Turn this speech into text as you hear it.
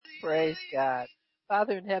Praise God.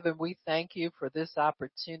 Father in heaven, we thank you for this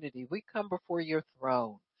opportunity. We come before your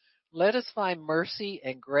throne. Let us find mercy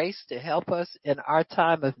and grace to help us in our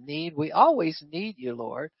time of need. We always need you,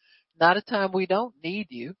 Lord. Not a time we don't need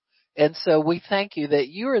you. And so we thank you that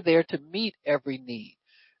you are there to meet every need.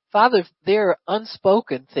 Father, there are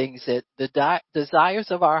unspoken things that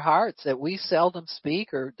desires of our hearts that we seldom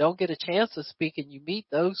speak or don't get a chance to speak, and you meet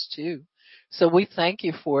those too. So we thank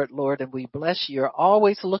you for it, Lord, and we bless you. You're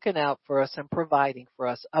always looking out for us and providing for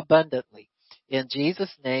us abundantly. In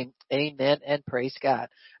Jesus' name, amen and praise God.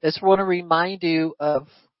 I just want to remind you of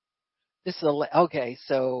this. Okay,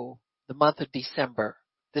 so the month of December.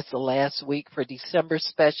 This is the last week for December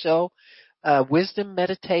special. Wisdom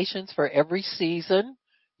meditations for every season.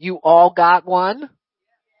 You all got one?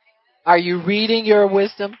 Are you reading your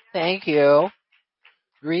wisdom? Thank you.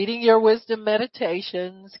 Reading your wisdom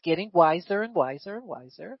meditations, getting wiser and wiser and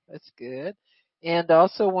wiser. That's good. And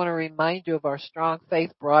also want to remind you of our Strong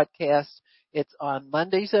Faith broadcast. It's on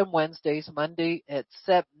Mondays and Wednesdays, Monday at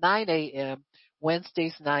 9 a.m.,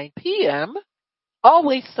 Wednesdays 9 p.m.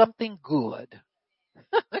 Always something good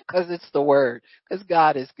because it's the word, because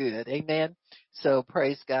God is good. Amen. So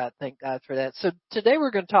praise God. Thank God for that. So today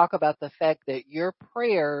we're going to talk about the fact that your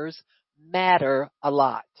prayers matter a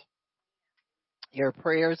lot. Your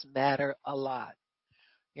prayers matter a lot.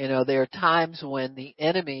 You know, there are times when the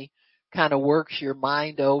enemy kind of works your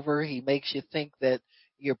mind over. He makes you think that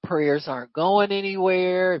your prayers aren't going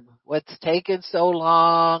anywhere. What's taking so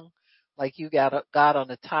long? Like you got God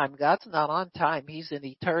on a time. God's not on time. He's in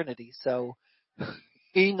eternity. So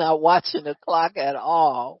he's not watching the clock at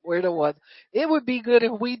all. We're the ones. It would be good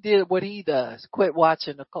if we did what he does. Quit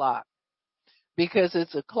watching the clock. Because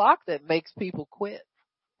it's a clock that makes people quit.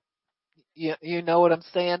 You know what I'm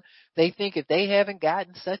saying? They think if they haven't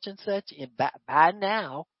gotten such and such by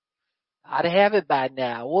now, I'd have it by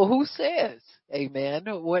now. Well, who says? Amen.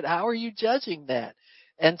 How are you judging that?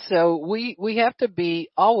 And so we have to be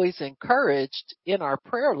always encouraged in our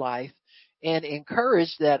prayer life and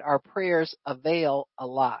encouraged that our prayers avail a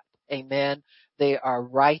lot. Amen. They are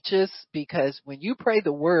righteous because when you pray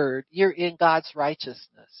the word, you're in God's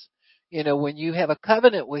righteousness. You know, when you have a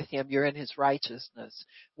covenant with him, you're in his righteousness.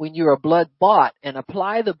 When you are blood bought and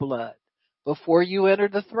apply the blood before you enter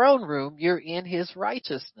the throne room, you're in his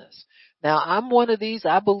righteousness. Now, I'm one of these.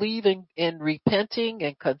 I believe in repenting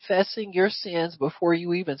and confessing your sins before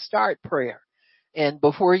you even start prayer. And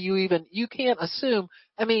before you can't assume.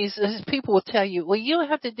 I mean, people will tell you, well, you don't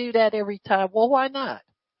have to do that every time. Well, why not?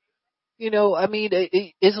 You know, I mean,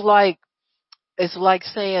 it's like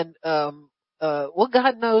saying, well,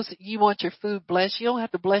 God knows that you want your food blessed. You don't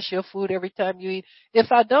have to bless your food every time you eat.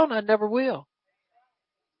 If I don't, I never will.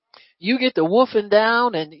 You get the woofing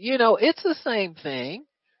down, and you know it's the same thing.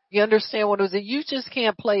 You understand what it is? You just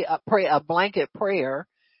can't pray a blanket prayer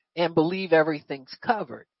and believe everything's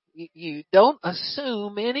covered. You don't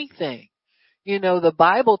assume anything. You know, the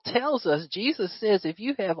Bible tells us, Jesus says, if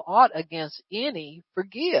you have aught against any,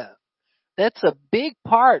 forgive. That's a big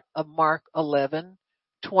part of Mark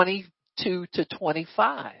 11:22 to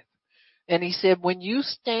 25. And he said, when you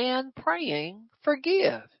stand praying,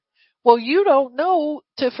 forgive. Well, you don't know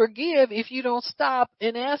to forgive if you don't stop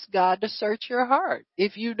and ask God to search your heart.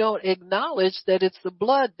 If you don't acknowledge that it's the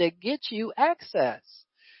blood that gets you access.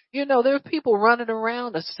 You know, there are people running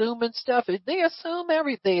around assuming stuff. They assume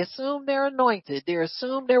everything. They assume they're anointed. They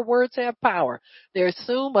assume their words have power. They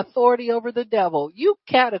assume authority over the devil. You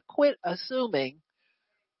gotta quit assuming,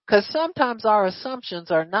 because sometimes our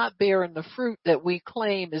assumptions are not bearing the fruit that we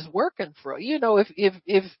claim is working for. You know,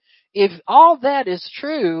 if all that is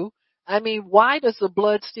true, I mean, why does the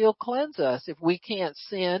blood still cleanse us if we can't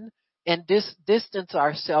sin and distance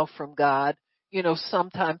ourselves from God, you know,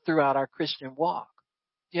 sometime throughout our Christian walk?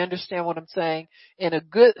 Do you understand what I'm saying? And a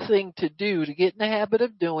good thing to do, to get in the habit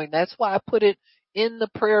of doing, that's why I put it in the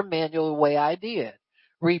prayer manual the way I did.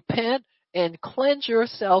 Repent and cleanse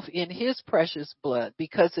yourself in his precious blood,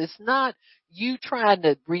 because it's not you trying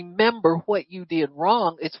to remember what you did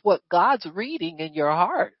wrong. It's what God's reading in your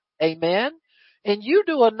heart. Amen. And you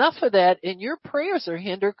do enough of that and your prayers are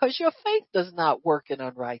hindered because your faith does not work in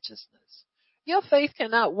unrighteousness. Your faith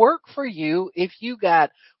cannot work for you if you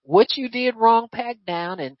got what you did wrong packed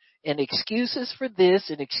down and excuses for this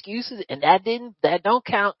and excuses, and that don't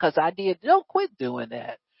count because I did. Don't quit doing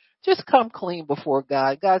that. Just come clean before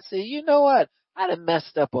God. God said, you know what? I done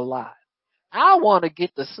messed up a lot. I want to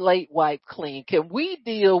get the slate wiped clean. Can we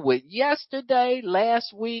deal with yesterday,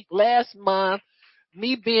 last week, last month,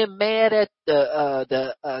 me being mad at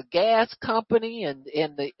the gas company and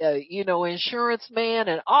the insurance man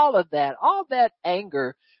and all of that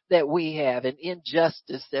anger that we have and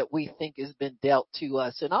injustice that we think has been dealt to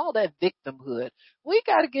us and all that victimhood. We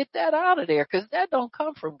got to get that out of there because that don't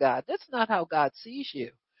come from God. That's not how God sees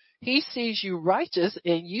you. He sees you righteous,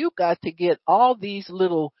 and you got to get all these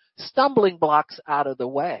little stumbling blocks out of the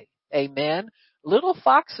way. Amen. Little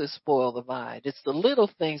foxes spoil the vine. It's the little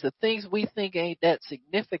things, the things we think ain't that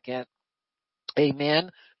significant,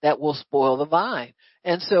 amen, that will spoil the vine.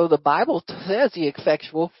 And so the Bible says the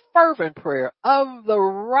effectual fervent prayer of the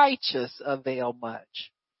righteous avail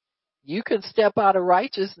much. You can step out of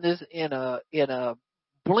righteousness in a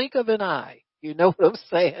blink of an eye. You know what I'm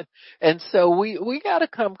saying? And so we got to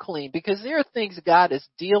come clean because there are things God is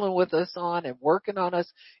dealing with us on and working on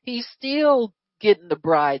us. He's still getting the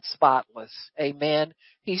bride spotless. Amen.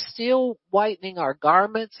 He's still whitening our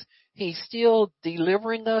garments. He's still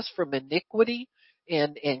delivering us from iniquity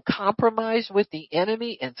and compromise with the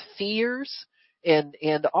enemy and fears and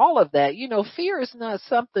all of that. You know, fear is not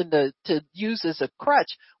something to use as a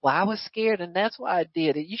crutch. Well, I was scared and that's why I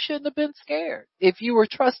did it. You shouldn't have been scared. If you were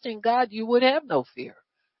trusting God, you would have no fear.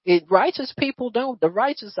 Righteous people don't. The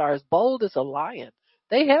righteous are as bold as a lion.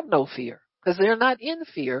 They have no fear because they're not in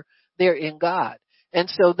fear. They're in God. And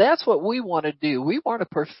so that's what we want to do. We want to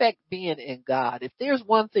perfect being in God. If there's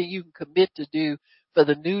one thing you can commit to do for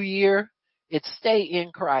the new year, it's stay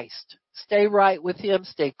in Christ. Stay right with Him.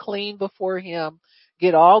 Stay clean before Him.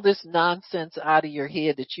 Get all this nonsense out of your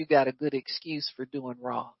head that you got a good excuse for doing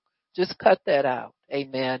wrong. Just cut that out.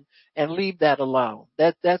 Amen. And leave that alone.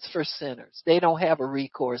 That's for sinners. They don't have a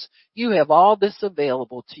recourse. You have all this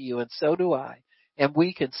available to you, and so do I. And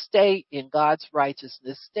we can stay in God's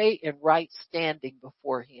righteousness, stay in right standing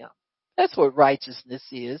before Him. That's what righteousness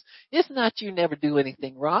is. It's not you never do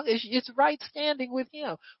anything wrong. It's right standing with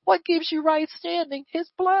Him. What gives you right standing? His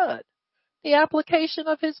blood. The application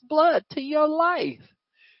of His blood to your life.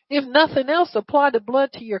 If nothing else, apply the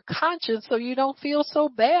blood to your conscience so you don't feel so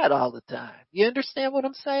bad all the time. You understand what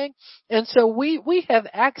I'm saying? And so we have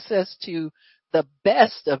access to the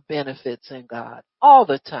best of benefits in God all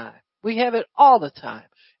the time. We have it all the time.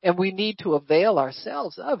 And we need to avail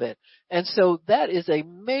ourselves of it. And so that is a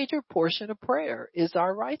major portion of prayer, is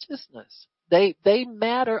our righteousness. They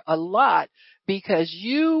matter a lot because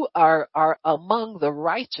you are among the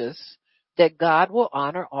righteous that God will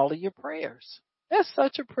honor all of your prayers. That's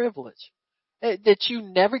such a privilege that you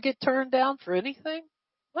never get turned down for anything.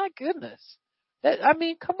 My goodness.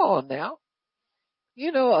 Come on now.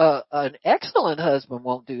 You know, an excellent husband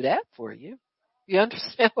won't do that for you. You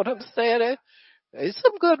understand what I'm saying? There's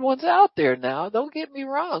some good ones out there now. Don't get me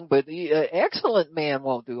wrong, but the excellent man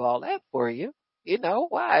won't do all that for you. You know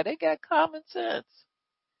why? They got common sense.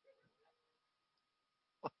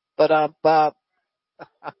 But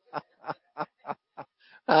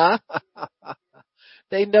huh?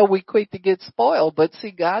 They know we quick to get spoiled, but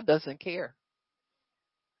see, God doesn't care.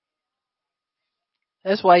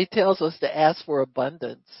 That's why He tells us to ask for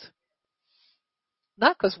abundance.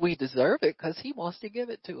 Not because we deserve it, because He wants to give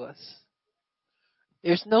it to us.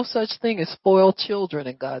 There's no such thing as spoiled children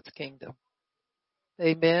in God's kingdom.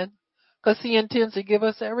 Amen. Because He intends to give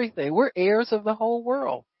us everything. We're heirs of the whole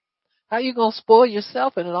world. How you going to spoil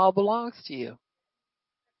yourself and it all belongs to you?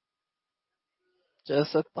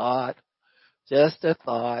 Just a thought. Just a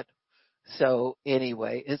thought. So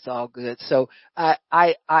anyway, it's all good. So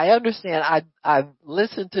I understand. I've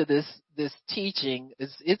listened to this teaching.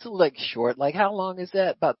 It's like short. Like how long is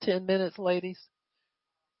that? About 10 minutes, ladies?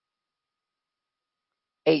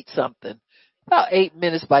 8 something. About 8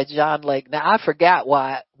 minutes by John Lake. Now I forgot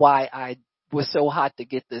why I was so hot to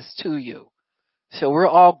get this to you. So we're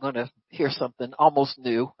all going to hear something almost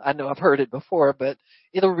new. I know I've heard it before, but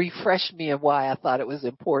it'll refresh me and why I thought it was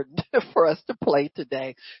important for us to play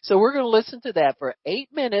today. So we're going to listen to that for 8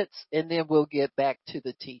 minutes and then we'll get back to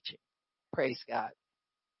the teaching. Praise God.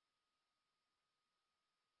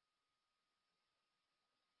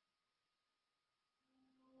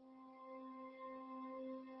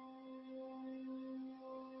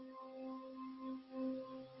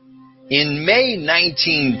 In May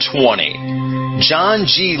 1920, John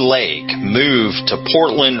G. Lake moved to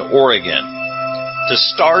Portland, Oregon, to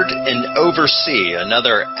start and oversee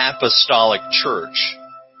another apostolic church.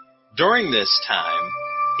 During this time,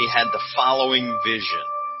 he had the following vision.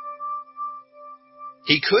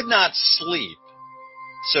 He could not sleep,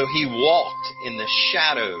 so he walked in the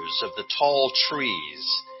shadows of the tall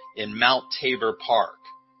trees in Mount Tabor Park.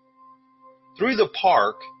 Through the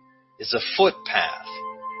park is a footpath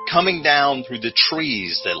coming down through the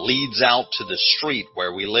trees that leads out to the street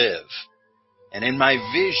where we live. And in my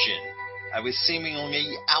vision, I was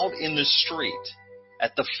seemingly out in the street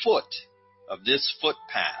at the foot of this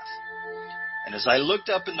footpath. And as I looked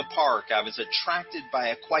up in the park, I was attracted by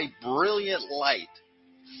a quite brilliant light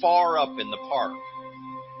far up in the park.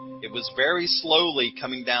 It was very slowly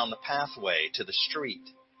coming down the pathway to the street.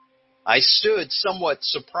 I stood somewhat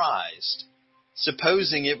surprised,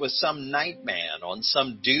 supposing it was some nightman on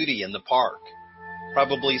some duty in the park,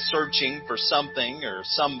 probably searching for something or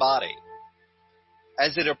somebody.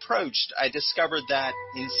 As it approached, I discovered that,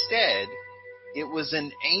 instead, it was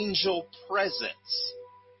an angel presence,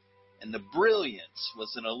 and the brilliance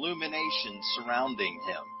was an illumination surrounding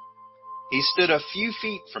him. He stood a few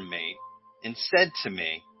feet from me and said to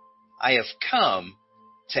me, "I have come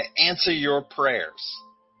to answer your prayers.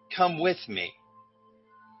 Come with me."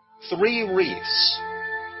 3 wreaths,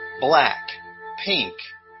 black, pink,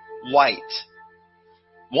 white.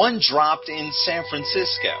 One dropped in San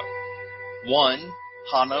Francisco, one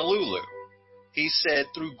Honolulu. He said,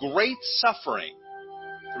 "Through great suffering,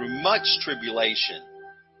 through much tribulation,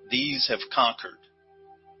 these have conquered."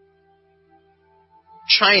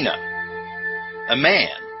 China. A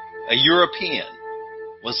man, a European,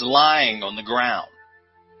 was lying on the ground.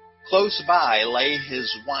 Close by lay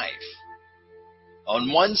his wife.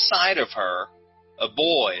 On one side of her, a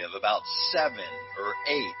boy of about 7 or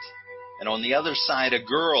 8, and on the other side, a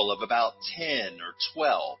girl of about 10 or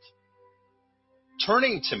 12.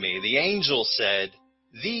 Turning to me, the angel said,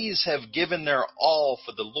 "These have given their all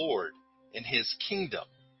for the Lord in his kingdom."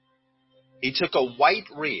 He took a white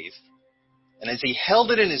wreath, and as he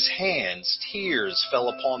held it in his hands, tears fell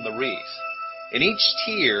upon the wreath, and each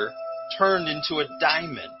tear turned into a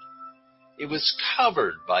diamond. It was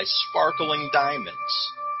covered by sparkling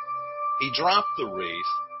diamonds. He dropped the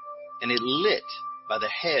wreath, and it lit by the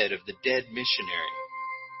head of the dead missionary.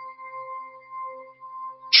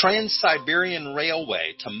 Trans-Siberian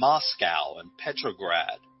Railway to Moscow and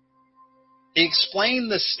Petrograd. He explained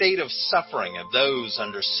the state of suffering of those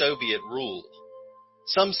under Soviet rule.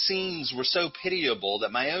 Some scenes were so pitiable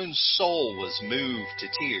that my own soul was moved to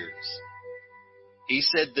tears. He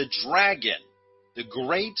said, "The dragon, the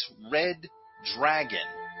great red dragon,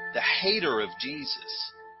 the hater of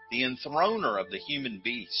Jesus, the enthroner of the human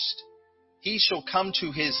beast, he shall come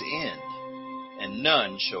to his end, and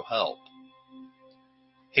none shall help."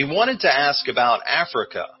 He wanted to ask about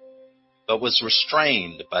Africa, but was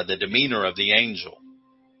restrained by the demeanor of the angel.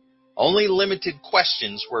 Only limited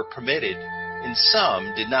questions were permitted, and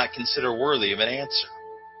some did not consider worthy of an answer.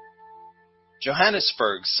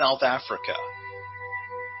 Johannesburg, South Africa.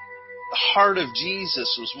 The heart of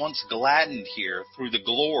Jesus was once gladdened here through the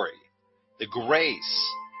glory, the grace,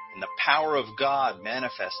 and the power of God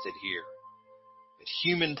manifested here. But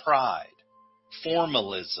human pride,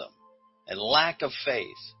 formalism, and lack of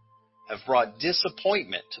faith have brought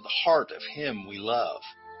disappointment to the heart of him we love.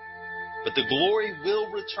 But the glory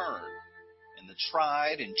will return, and the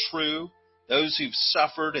tried and true, those who've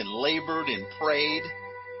suffered and labored and prayed,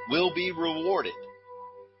 will be rewarded.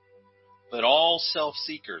 But all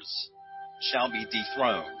self-seekers shall be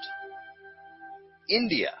dethroned.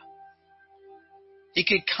 India. He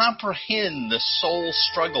could comprehend the soul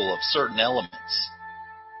struggle of certain elements.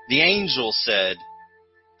 The angel said,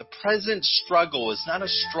 "The present struggle is not a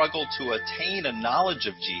struggle to attain a knowledge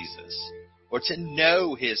of Jesus or to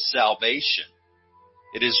know his salvation.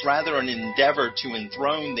 It is rather an endeavor to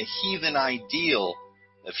enthrone the heathen ideal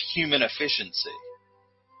of human efficiency."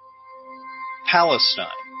 Palestine.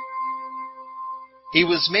 He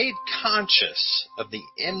was made conscious of the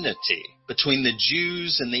enmity between the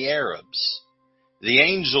Jews and the Arabs. The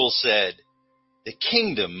angel said, "The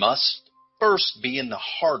kingdom must first be in the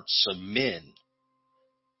hearts of men."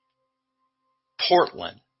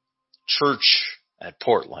 Portland. Church at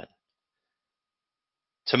Portland.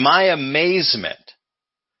 To my amazement,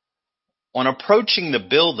 on approaching the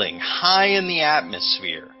building high in the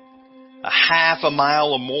atmosphere, a half a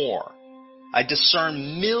mile or more, I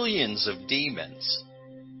discerned millions of demons,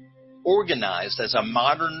 organized as a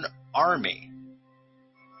modern army.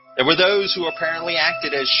 There were those who apparently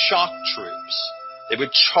acted as shock troops. They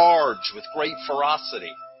would charge with great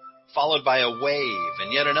ferocity, followed by a wave,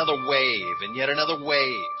 and yet another wave, and yet another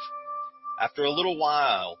wave. After a little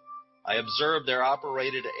while, I observed there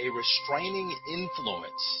operated a restraining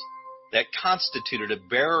influence that constituted a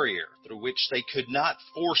barrier through which they could not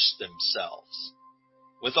force themselves.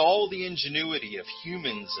 With all the ingenuity of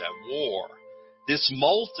humans at war, this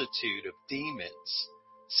multitude of demons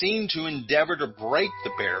seemed to endeavor to break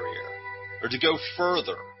the barrier or to go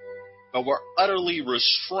further, but were utterly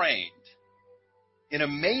restrained. In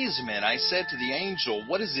amazement, I said to the angel,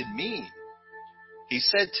 "What does it mean?" He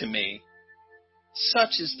said to me,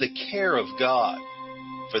 "Such is the care of God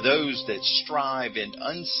for those that strive in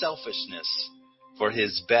unselfishness for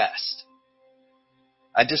his best."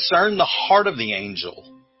 I discerned the heart of the angel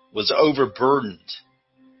was overburdened.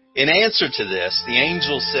 In answer to this, the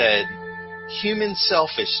angel said, "Human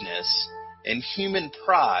selfishness and human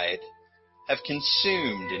pride have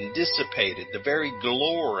consumed and dissipated the very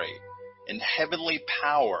glory and heavenly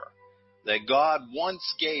power that God once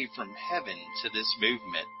gave from heaven to this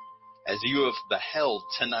movement, as you have beheld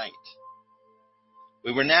tonight."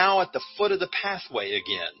 We were now at the foot of the pathway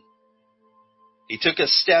again. He took a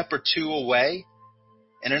step or two away,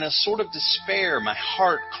 and in a sort of despair, my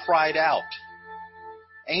heart cried out,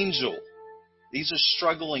 "Angel, these are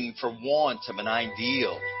struggling for want of an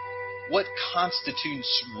ideal. What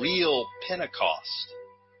constitutes real Pentecost?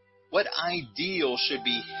 What ideal should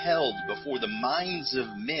be held before the minds of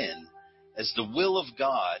men as the will of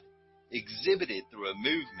God exhibited through a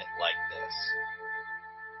movement like this?"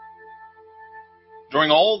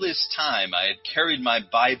 During all this time, I had carried my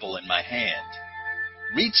Bible in my hand.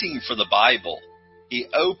 Reaching for the Bible, he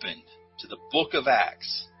opened to the book of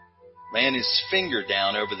Acts, ran his finger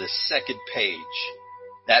down over the second page,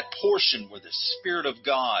 that portion where the Spirit of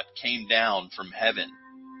God came down from heaven.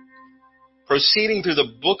 Proceeding through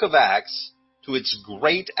the book of Acts to its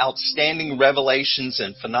great outstanding revelations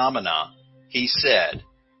and phenomena, he said,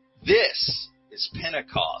 "This is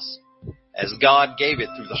Pentecost, as God gave it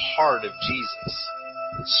through the heart of Jesus.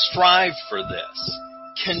 Strive for this.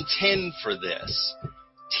 Contend for this.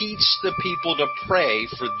 Teach the people to pray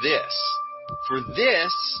for this. For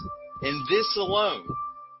this, and this alone,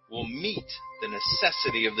 will meet the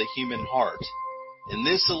necessity of the human heart. And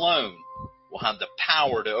this alone will have the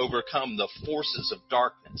power to overcome the forces of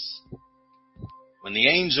darkness." When the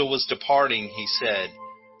angel was departing, he said,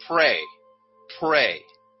 "Pray, pray,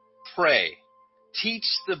 pray. Teach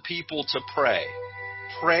the people to pray.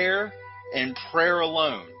 Prayer and prayer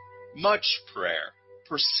alone, much prayer,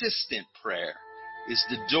 persistent prayer, is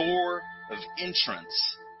the door of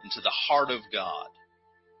entrance into the heart of God."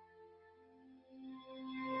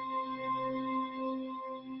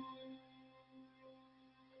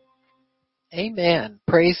 Amen.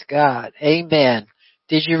 Praise God. Amen.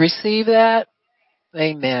 Did you receive that?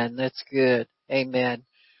 Amen. That's good. Amen.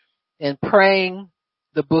 And praying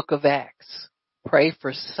the book of Acts. Pray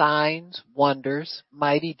for signs, wonders,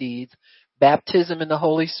 mighty deeds, baptism in the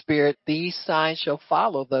Holy Spirit. These signs shall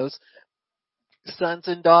follow those. Sons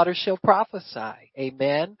and daughters shall prophesy.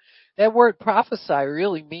 Amen. That word prophesy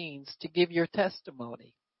really means to give your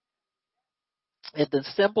testimony in the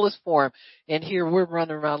simplest form. And here we're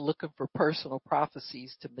running around looking for personal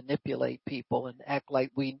prophecies to manipulate people and act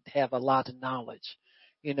like we have a lot of knowledge.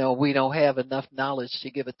 You know, we don't have enough knowledge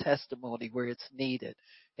to give a testimony where it's needed.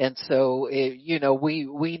 And so,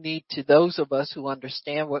 we need to, those of us who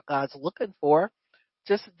understand what God's looking for,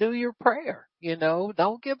 just do your prayer.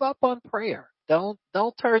 Don't give up on prayer. Don't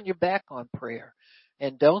turn your back on prayer.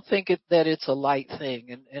 And don't think that it's a light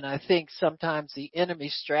thing. And I think sometimes the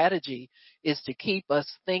enemy's strategy is to keep us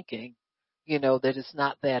thinking, that it's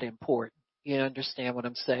not that important. You understand what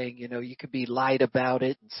I'm saying? You could be light about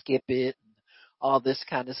it and skip it and all this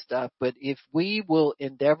kind of stuff. But if we will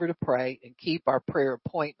endeavor to pray and keep our prayer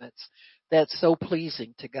appointments, that's so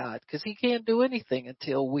pleasing to God, because he can't do anything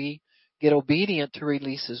until we get obedient to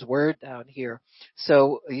release his word down here.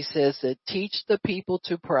 So he says that teach the people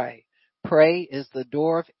to pray. Pray is the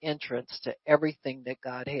door of entrance to everything that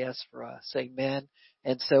God has for us. Amen.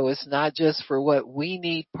 And so it's not just for what we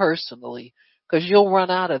need personally, because you'll run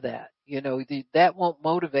out of that. That won't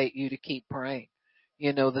motivate you to keep praying.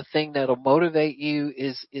 The thing that'll motivate you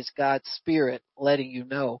is God's Spirit letting you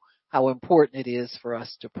know how important it is for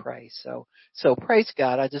us to pray. So praise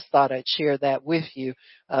God. I just thought I'd share that with you.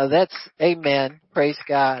 That's amen. Praise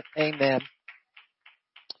God. Amen.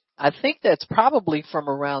 I think that's probably from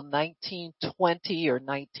around 1920 or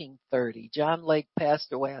 1930. John Lake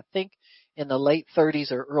passed away, I think, in the late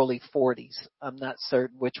 30s or early 40s. I'm not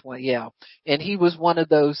certain which one. Yeah. And he was one of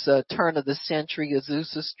those turn of the century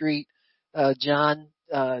Azusa Street, John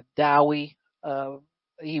Dowie.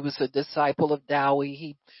 He was a disciple of Dowie.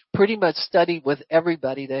 He pretty much studied with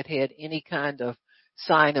everybody that had any kind of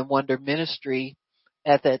sign and wonder ministry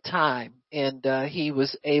at that time. And he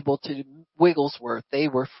was able to, Wigglesworth, they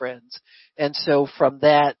were friends. And so from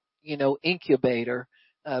that, incubator,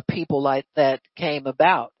 people like that came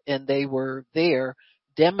about, and they were there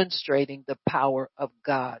demonstrating the power of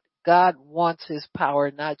God. God wants his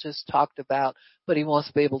power not just talked about, but he wants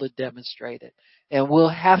to be able to demonstrate it. And we'll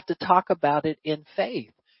have to talk about it in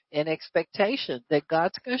faith and expectation that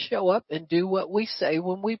God's going to show up and do what we say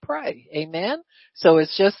when we pray. Amen. So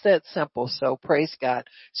it's just that simple. So praise God.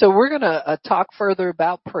 So we're going to talk further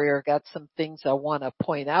about prayer. Got some things I want to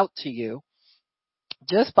point out to you.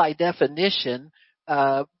 Just by definition,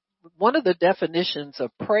 uh, one of the definitions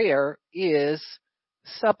of prayer is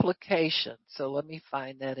supplication. So let me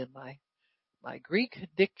find that in my Greek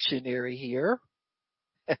dictionary here.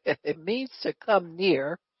 It means to come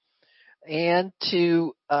near and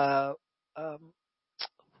to um,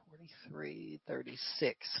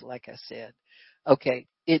 43:36, like I said. Okay,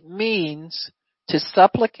 it means to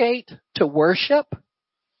supplicate, to worship,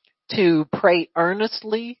 to pray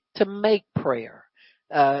earnestly, to make prayer.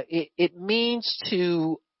 It means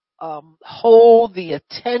to hold the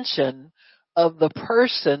attention of the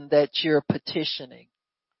person that you're petitioning.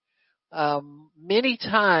 Many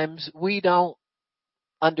times we don't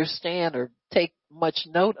understand or take much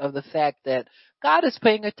note of the fact that God is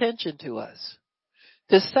paying attention to us.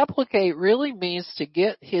 To supplicate really means to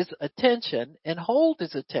get his attention and hold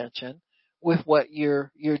his attention with what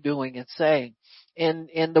you're doing and saying. And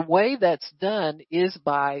the way that's done is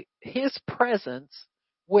by his presence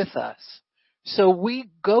with us. So we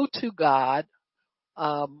go to God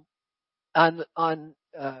um on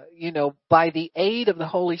by the aid of the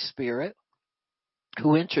Holy Spirit,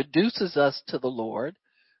 who introduces us to the Lord,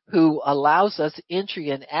 who allows us entry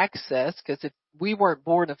and access, because if we weren't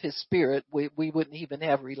born of his spirit, we wouldn't even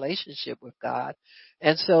have a relationship with God.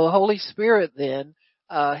 And so the Holy Spirit then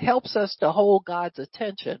helps us to hold God's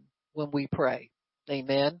attention when we pray.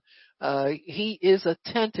 Amen. He is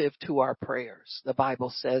attentive to our prayers. The Bible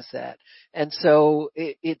says that. And so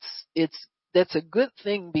it's that's a good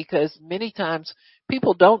thing, because many times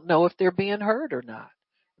people don't know if they're being heard or not.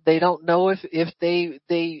 They don't know if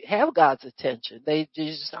they have God's attention. They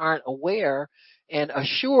just aren't aware and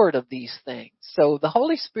assured of these things. So the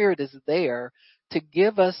Holy Spirit is there to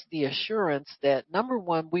give us the assurance that, number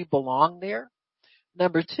one, we belong there.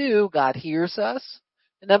 Number two, God hears us.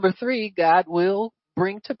 And number three, God will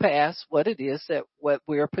bring to pass what it is that what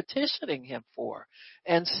we're petitioning him for.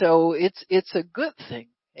 And so it's a good thing.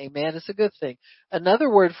 Amen. It's a good thing. Another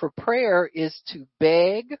word for prayer is to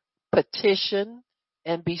beg, petition,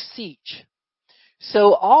 and beseech.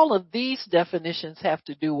 So all of these definitions have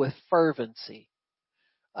to do with fervency.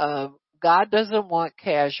 God doesn't want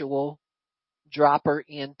casual dropper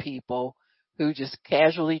in people who just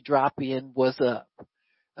casually drop in, what's up.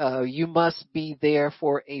 You must be there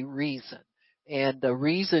for a reason. And the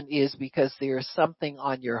reason is because there's something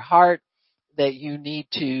on your heart that you need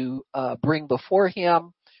to bring before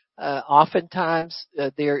him. Oftentimes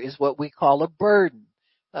there is what we call a burden.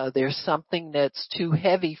 There's something that's too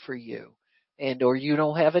heavy for you, and or you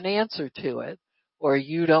don't have an answer to it, or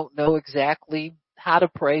you don't know exactly how to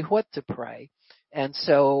pray, what to pray. And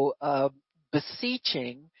so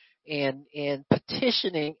beseeching and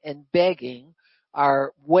petitioning and begging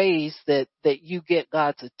are ways that you get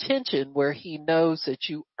God's attention, where he knows that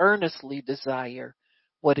you earnestly desire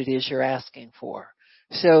what it is you're asking for.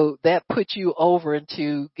 So that puts you over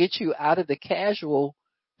into, get you out of the casual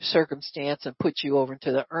circumstance and put you over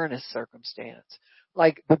into the earnest circumstance.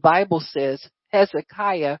 Like the Bible says,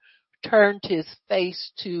 Hezekiah turned his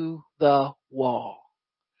face to the wall.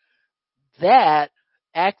 That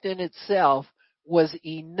act in itself was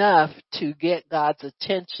enough to get God's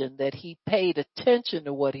attention, that he paid attention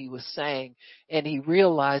to what he was saying, and he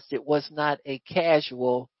realized it was not a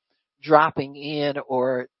casual dropping in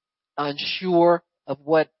or unsure of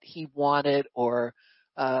what he wanted, or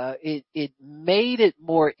it made it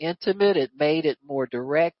more intimate, it made it more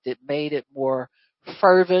direct, it made it more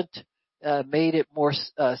fervent, made it more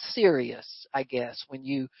serious, I guess. When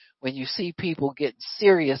you see people getting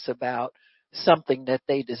serious about something that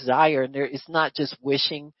they desire, and it's not just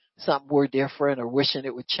wishing something were different or wishing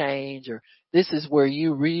it would change, or this is where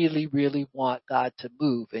you really, really want God to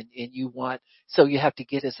move, and you want, so you have to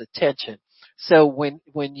get his attention. So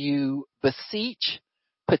when you beseech,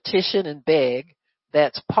 petition, and beg,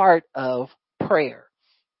 that's part of prayer.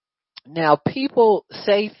 Now, people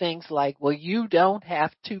say things like, well, you don't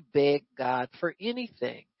have to beg God for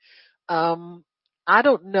anything. I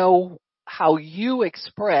don't know how you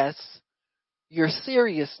express your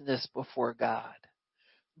seriousness before God,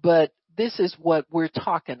 but this is what we're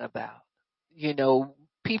talking about. You know,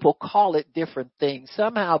 people call it different things.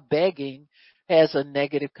 Somehow begging has a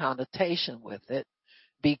negative connotation with it,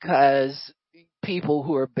 because people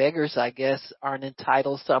who are beggars, I guess, aren't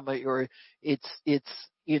entitled. Some of or it's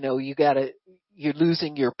you're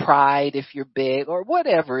losing your pride if you're beg, or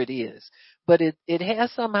whatever it is. But it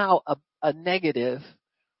has somehow a negative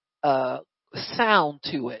uh, sound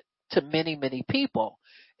to it to many, many people.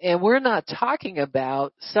 And we're not talking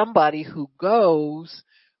about somebody who goes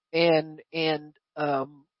and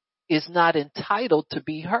is not entitled to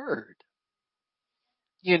be heard.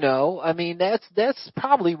 I mean, that's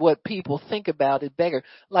probably what people think about a beggar.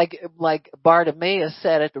 Like Bartimaeus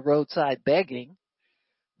sat at the roadside begging.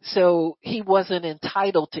 So he wasn't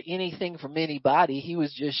entitled to anything from anybody. He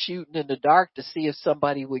was just shooting in the dark to see if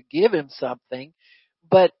somebody would give him something.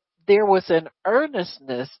 But there was an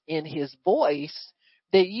earnestness in his voice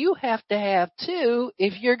that you have to have too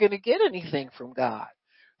if you're going to get anything from God.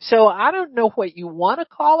 So I don't know what you want to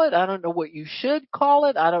call it. I don't know what you should call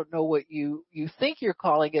it. I don't know what you think you're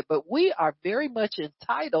calling it, but we are very much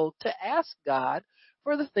entitled to ask God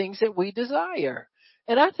for the things that we desire.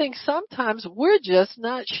 And I think sometimes we're just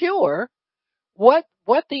not sure what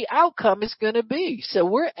the outcome is going to be. So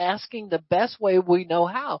we're asking the best way we know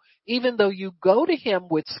how. Even though you go to him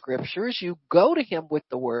with scriptures, you go to him with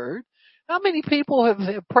the word. How many people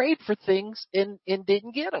have prayed for things and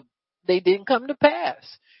didn't get them? They didn't come to pass.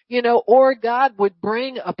 Or God would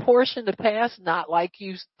bring a portion to pass not like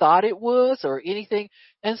you thought it was or anything.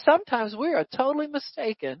 And sometimes we are totally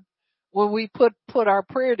mistaken when we put our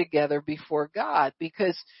prayer together before God,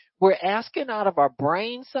 because we're asking out of our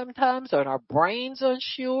brains sometimes, and our brains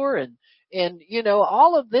unsure, and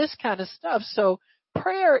all of this kind of stuff. So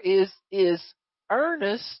prayer is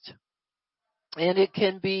earnest, and it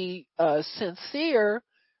can be sincere,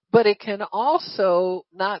 but it can also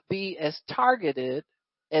not be as targeted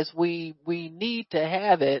as we need to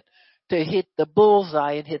have it to hit the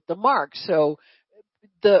bullseye and hit the mark. So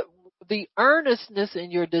the the earnestness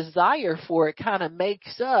in your desire for it kind of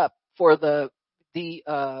makes up for the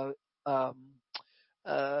um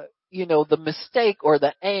the mistake or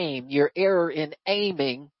the aim, your error in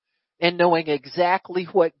aiming and knowing exactly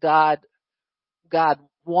what God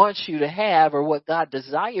wants you to have, or what God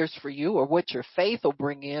desires for you, or what your faith will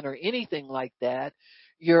bring in, or anything like that.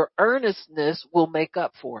 Your earnestness will make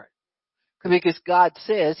up for it, because God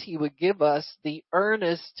says he would give us the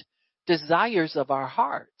earnest desires of our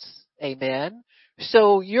hearts. Amen.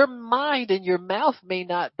 So your mind and your mouth may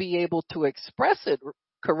not be able to express it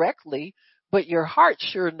correctly, but your heart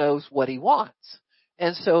sure knows what he wants.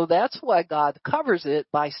 And so that's why God covers it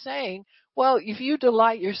by saying, well, if you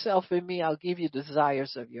delight yourself in me, I'll give you the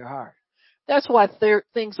desires of your heart. That's why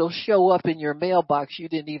things will show up in your mailbox you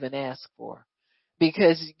didn't even ask for,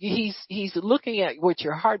 because he's looking at what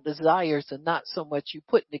your heart desires, and not so much you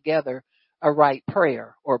putting together a right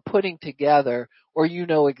prayer, or putting together, or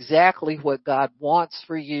exactly what God wants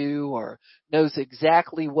for you, or knows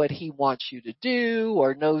exactly what he wants you to do,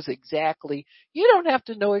 or knows exactly. You don't have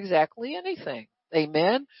to know exactly anything.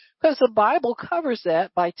 Amen. Because the Bible covers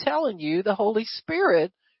that by telling you the Holy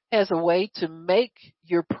Spirit has a way to make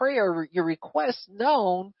your prayer, your request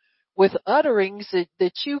known, with utterings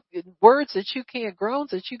words that you can't, groans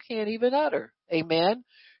that you can't even utter. Amen.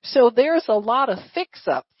 So there's a lot of fix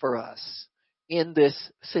up for us in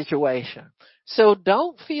this situation. So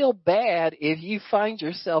don't feel bad if you find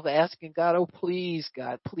yourself asking God, oh, please,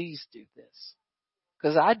 God, please do this.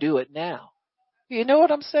 Because I do it now. You know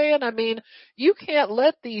what I'm saying? I mean, you can't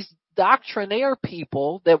let these doctrinaire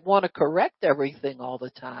people that want to correct everything all the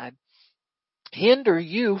time hinder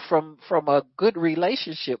you from a good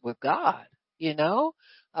relationship with God.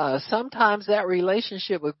 Sometimes that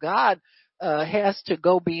relationship with God has to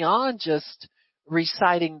go beyond just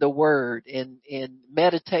reciting the word and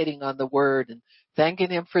meditating on the word and thanking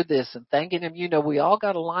him for this and thanking him. We all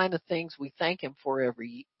got a line of things we thank him for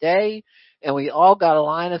every day, and we all got a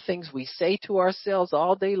line of things we say to ourselves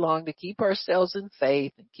all day long to keep ourselves in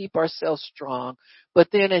faith and keep ourselves strong. But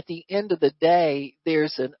then at the end of the day,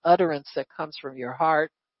 there's an utterance that comes from your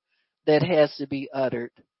heart that has to be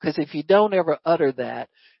uttered. Because if you don't ever utter that,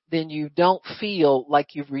 then you don't feel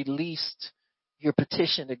like you've released your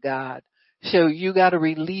petition to God. So you got to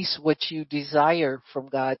release what you desire from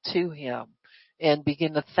God to him and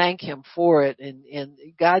begin to thank him for it. And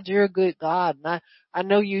God, you're a good God. And I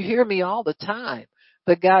know you hear me all the time.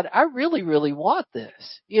 But God, I really, really want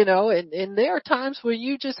this, and there are times where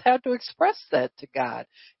you just have to express that to God.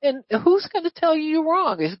 And who's going to tell you you're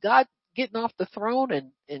wrong? Is God getting off the throne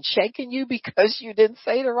and shaking you because you didn't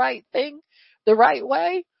say the right thing the right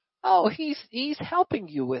way? Oh, he's helping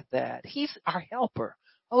you with that. He's our helper.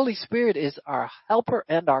 Holy Spirit is our helper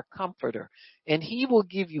and our comforter. And he will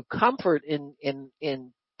give you comfort in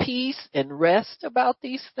peace and rest about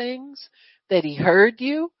these things, that he heard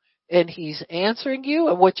you and he's answering you,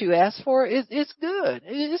 and what you asked for is good.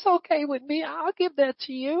 It's okay with me. I'll give that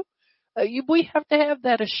to you. We have to have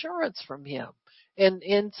that assurance from him.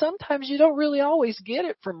 And sometimes you don't really always get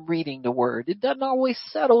it from reading the word. It doesn't always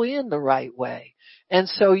settle in the right way. And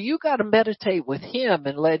so you got to meditate with him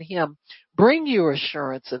and let him bring you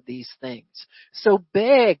assurance of these things. So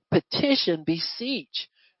beg, petition, beseech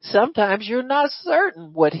Sometimes you're not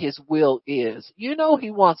certain what his will is. You know he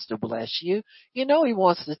wants to bless you. You know he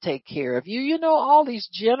wants to take care of you. You know all these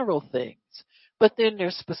general things. But then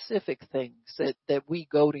there's specific things that we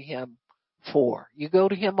go to him for. You go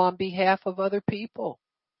to him on behalf of other people.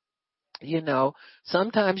 You know,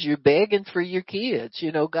 sometimes you're begging for your kids.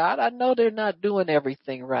 You know, God, I know they're not doing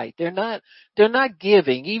everything right. They're not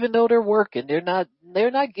giving, even though they're working. They're not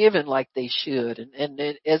giving like they should. And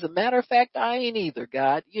as a matter of fact, I ain't either,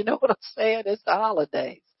 God. You know what I'm saying? It's the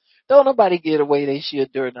holidays. Don't nobody get away they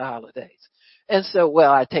should during the holidays. And so,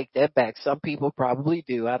 well, I take that back. Some people probably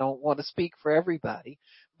do. I don't want to speak for everybody,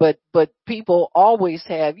 but people always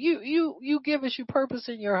have you give us your purpose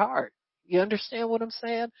in your heart. You understand what I'm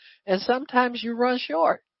saying? And sometimes you run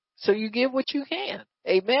short. So you give what you can.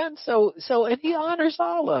 Amen. And he honors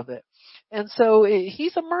all of it. And so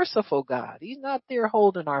he's a merciful God. He's not there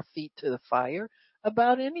holding our feet to the fire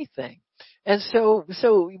about anything. And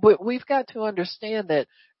but we've got to understand that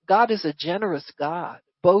God is a generous God,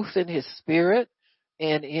 both in his spirit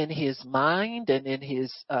and in his mind and in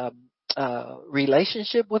his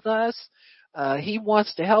relationship with us. He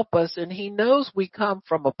wants to help us, and he knows we come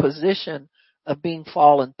from a position of being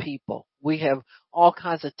fallen people. We have all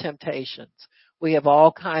kinds of temptations. We have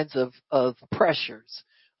all kinds of pressures,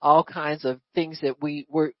 all kinds of things that we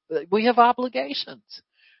have obligations.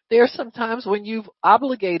 There are some times when you've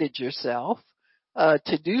obligated yourself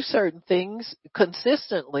to do certain things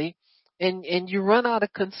consistently, and you run out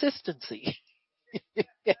of consistency.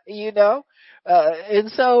 you know,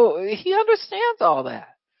 and so he understands all that.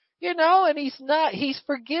 And he's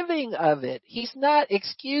forgiving of it. He's not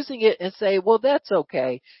excusing it and say, well, that's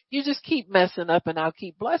okay. You just keep messing up and I'll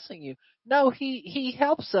keep blessing you. No, he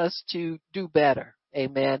helps us to do better.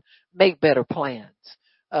 Amen. Make better plans.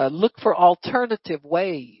 Look for alternative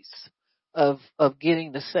ways of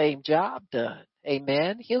getting the same job done.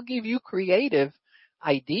 Amen. He'll give you creative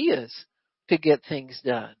ideas to get things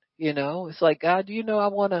done. It's like, God, I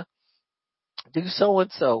want to do so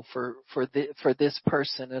and so for this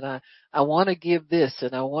person, and I want to give this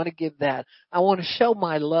and I want to give that. I want to show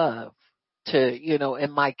my love to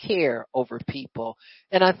and my care over people.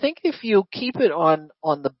 And I think if you keep it on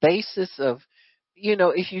the basis of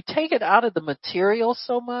if you take it out of the material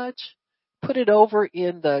so much, put it over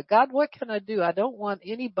in the God, what can I do? I don't want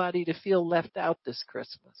anybody to feel left out this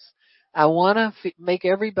Christmas. I want to make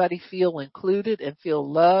everybody feel included and feel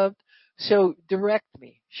loved. So direct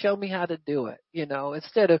me, show me how to do it,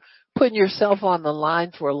 instead of putting yourself on the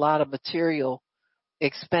line for a lot of material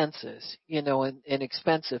expenses, and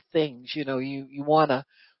expensive things. You want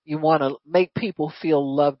to make people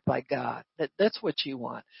feel loved by God. That's what you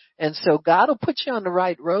want. And so God will put you on the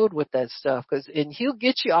right road with that stuff, and he'll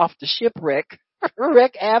get you off the shipwreck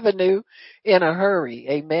wreck avenue in a hurry.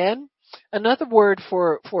 Amen. Another word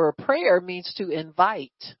for a prayer means to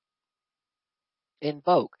invite.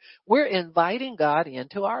 Invoke. We're inviting God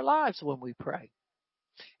into our lives when we pray.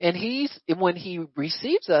 And when he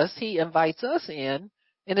receives us, he invites us in,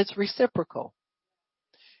 and it's reciprocal.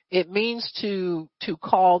 It means to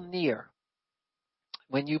call near.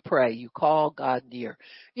 When you pray, you call God near.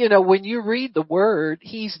 When you read the word,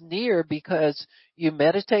 he's near because you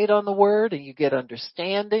meditate on the word and you get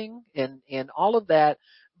understanding and all of that.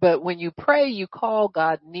 But when you pray, you call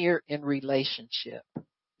God near in relationship.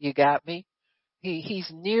 You got me?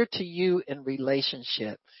 He's near to you in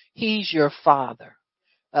relationship. He's your father.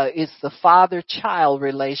 It's the father-child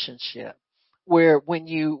relationship where when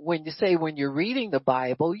you're reading the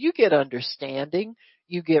Bible, you get understanding,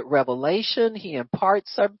 you get revelation, he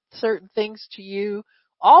imparts certain things to you.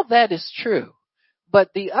 All that is true. But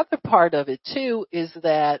the other part of it too is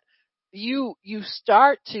that you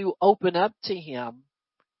start to open up to him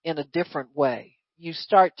in a different way. You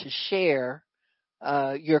start to share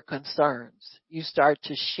your concerns. You start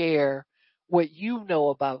to share what you know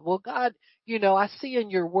about. Well, God, I see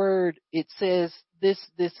in your word it says this,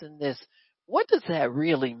 this, and this. What does that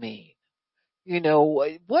really mean?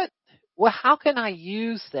 What well, how can I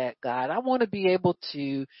use that, God? I want to be able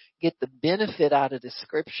to get the benefit out of the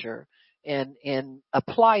scripture and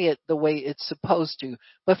apply it the way it's supposed to.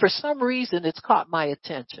 But for some reason it's caught my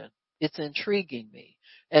attention. It's intriguing me.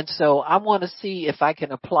 And so I want to see if I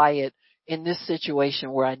can apply it in this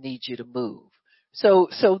situation where I need you to move. So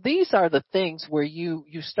these are the things where you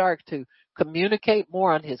start to communicate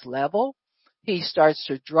more on his level. He starts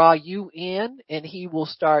to draw you in, and he will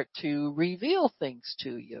start to reveal things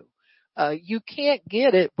to you. You can't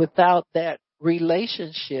get it without that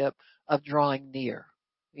relationship of drawing near.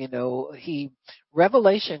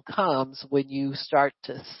 Revelation comes when you start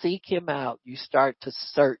to seek him out. You start to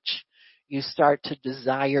search. You start to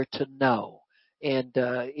desire to know. and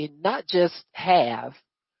not just have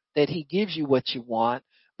that he gives you what you want,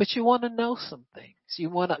 but you want to know some things. You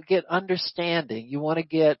want to get understanding. You want to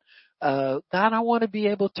get, God, I want to be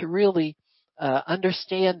able to really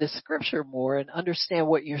understand the scripture more and understand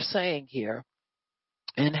what you're saying here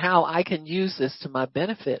and how I can use this to my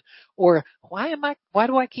benefit. Or why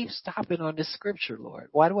do I keep stopping on this scripture, Lord?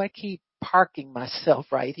 Why do I keep parking myself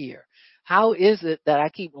right here? How is it that I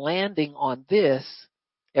keep landing on this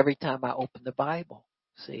every time I open the Bible?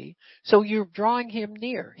 See? So you're drawing him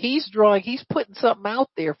near. He's putting something out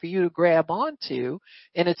there for you to grab onto,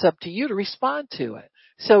 and it's up to you to respond to it.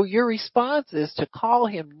 So your response is to call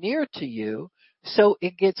him near to you so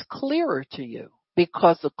it gets clearer to you.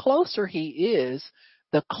 Because the closer he is,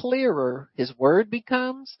 the clearer his word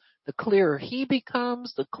becomes, the clearer he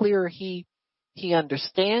becomes, the clearer he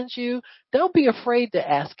understands you. Don't be afraid to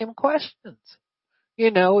ask him questions. You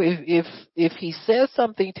know, if he says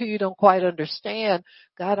something to you don't quite understand,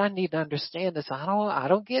 God, I need to understand this. I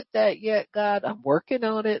don't get that yet, God. I'm working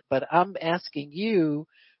on it, but I'm asking you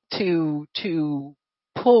to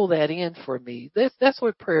pull that in for me. That's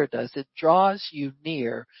what prayer does. It draws you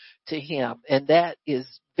near to him, and that is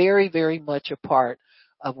very, very much a part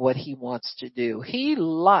of what he wants to do. He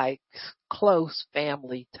likes close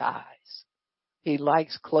family ties. He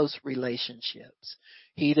likes close relationships.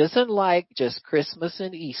 He doesn't like just Christmas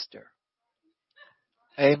and Easter.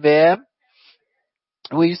 Amen.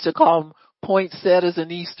 We used to call them poinsettias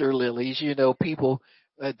and Easter lilies. You know, people,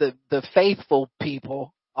 the faithful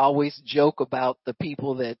people always joke about the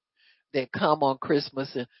people that come on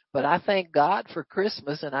Christmas, but I thank God for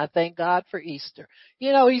Christmas and I thank God for Easter.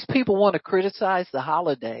 You know, these people want to criticize the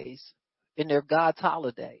holidays, and they're God's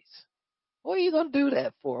holidays. What are you going to do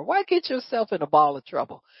that for? Why get yourself in a ball of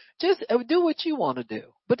trouble? Just do what you want to do,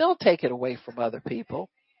 but don't take it away from other people.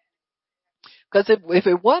 Because if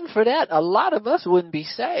it wasn't for that, a lot of us wouldn't be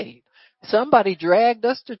saved. Somebody dragged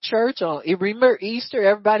us to church on, remember Easter,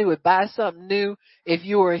 everybody would buy something new. If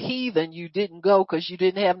you were a heathen, you didn't go because you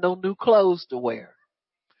didn't have no new clothes to wear.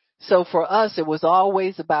 So for us, it was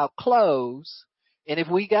always about clothes. And if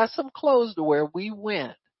we got some clothes to wear, we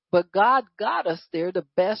went. But God got us there the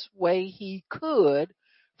best way he could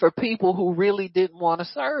for people who really didn't want to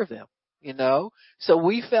serve him, you know. So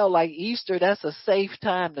we felt like Easter, that's a safe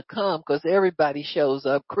time to come because everybody shows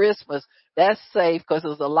up. Christmas, that's safe because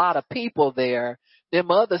there's a lot of people there.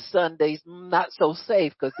 Them other Sundays, not so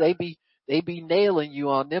safe because they be nailing you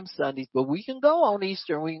on them Sundays. But we can go on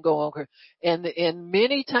Easter and we can go on Christmas. And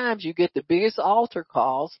many times you get the biggest altar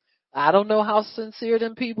calls. I don't know how sincere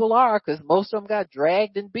them people are because most of them got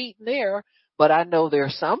dragged and beaten there. But I know there are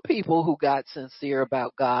some people who got sincere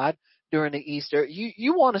about God during the Easter.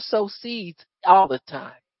 You want to sow seeds all the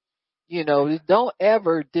time. You know, don't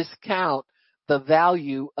ever discount the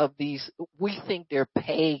value of these. We think they're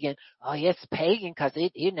pagan. Oh, yeah, it's pagan because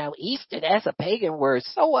Easter, that's a pagan word.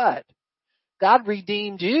 So what? God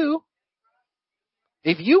redeemed you.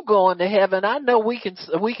 If you go into heaven, I know we can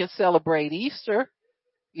celebrate Easter.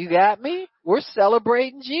 You got me? We're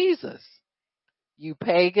celebrating Jesus. You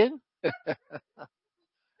pagan.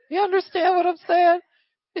 You understand what I'm saying?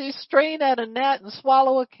 You strain at a gnat and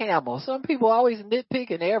swallow a camel. Some people always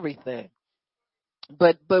nitpicking everything.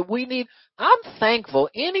 But I'm thankful.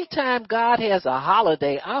 Anytime God has a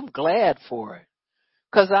holiday, I'm glad for it.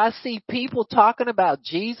 Because I see people talking about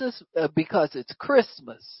Jesus because it's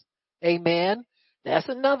Christmas. Amen. That's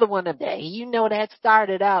another one of that. You know that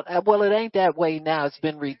started out. Well, it ain't that way now. It's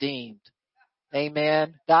been redeemed.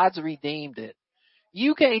 Amen. God's redeemed it.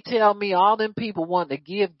 You can't tell me all them people wanting to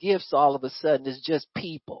give gifts all of a sudden is just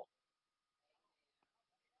people.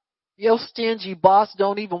 Your stingy boss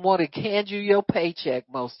don't even want to hand you your paycheck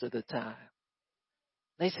most of the time.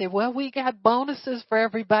 They say, well, we got bonuses for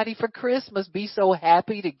everybody for Christmas. Be so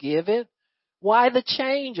happy to give it. Why the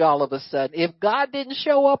change all of a sudden? If God didn't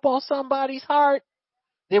show up on somebody's heart,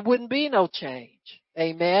 there wouldn't be no change.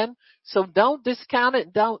 Amen. So don't discount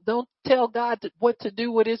it. Don't tell God what to do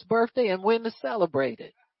with his birthday and when to celebrate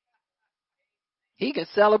it. He can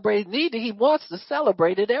celebrate it. He wants to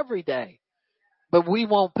celebrate it every day. But we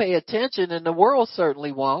won't pay attention and the world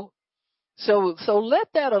certainly won't. So let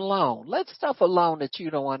that alone. Let stuff alone that you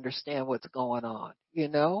don't understand what's going on, you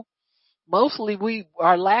know. Mostly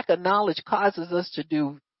our lack of knowledge causes us to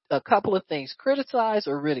do a couple of things, criticize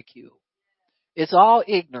or ridicule. It's all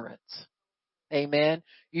ignorance. Amen.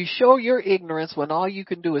 You show your ignorance when all you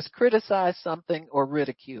can do is criticize something or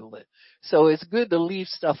ridicule it. So it's good to leave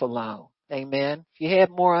stuff alone. Amen. If you had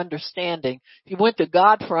more understanding, if you went to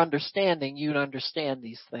God for understanding, you'd understand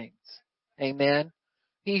these things. Amen.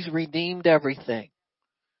 He's redeemed everything.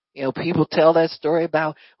 People tell that story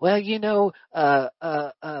about, well,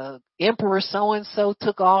 Emperor so and so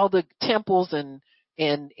took all the temples and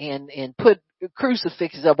put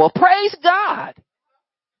crucifixes up. Well, praise God,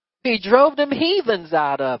 he drove them heathens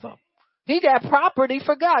out of them. He got property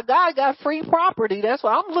for God. God got free property. That's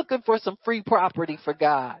why I'm looking for some free property for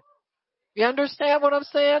God. You understand what I'm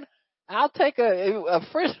saying? I'll take a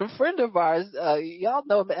friend of ours. Y'all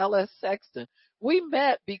know him, L.S. Sexton. We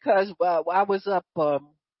met because I was up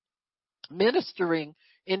ministering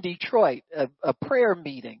in Detroit, a prayer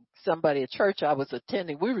meeting. Somebody at church I was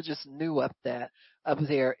attending. We were just new up there,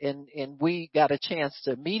 and we got a chance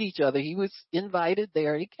to meet each other. He was invited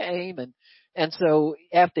there. He came, and so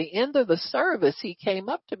at the end of the service, he came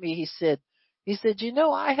up to me. He said,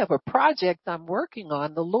 I have a project I'm working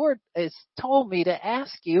on. The Lord has told me to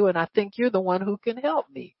ask you, and I think you're the one who can help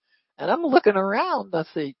me. And I'm looking around. I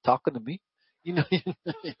say, talking to me, you know,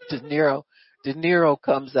 De Niro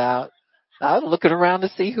comes out. I was looking around to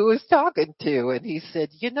see who he's talking to, and he said,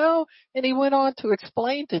 and he went on to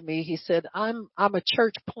explain to me. He said, I'm a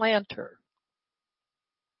church planter.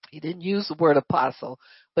 He didn't use the word apostle,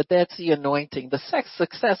 but that's the anointing. The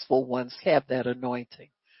successful ones have that anointing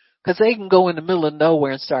because they can go in the middle of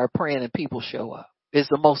nowhere and start praying and people show up. It's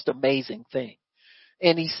the most amazing thing.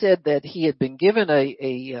 And he said that he had been given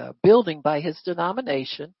a building by his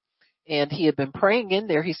denomination, and he had been praying in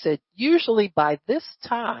there. He said, usually by this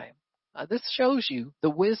time, this shows you the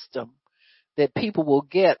wisdom that people will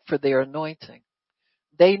get for their anointing.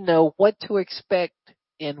 They know what to expect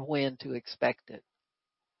and when to expect it.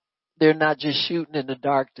 They're not just shooting in the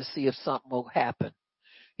dark to see if something will happen.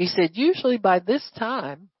 He said, usually by this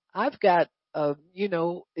time, I've got,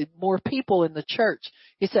 more people in the church.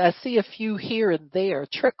 He said, I see a few here and there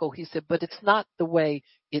trickle. He said, but it's not the way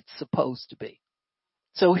it's supposed to be.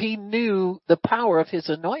 So he knew the power of his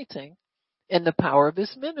anointing and the power of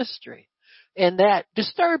his ministry. And that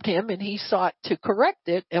disturbed him, and he sought to correct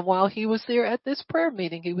it. And while he was there at this prayer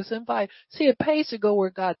meeting, he was invited. See, it pays to go where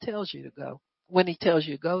God tells you to go, when he tells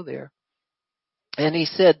you to go there. And he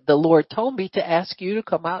said, the Lord told me to ask you to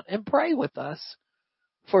come out and pray with us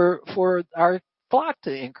for our flock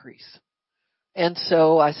to increase. And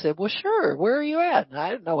so I said, well, sure. Where are you at? And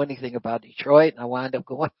I didn't know anything about Detroit, and I wound up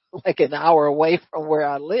going like an hour away from where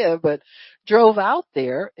I live, but drove out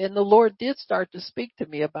there, and the Lord did start to speak to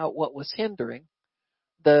me about what was hindering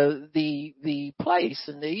the place.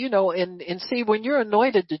 And and see, when you're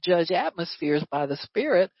anointed to judge atmospheres by the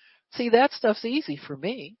Spirit, see, that stuff's easy for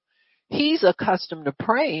me. He's accustomed to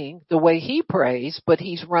praying the way he prays, but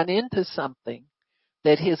he's run into something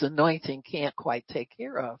that his anointing can't quite take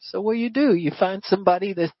care of. So what do? You find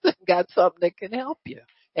somebody that's got something that can help you.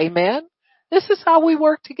 Amen? This is how we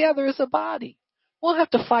work together as a body. We don't have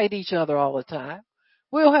to fight each other all the time.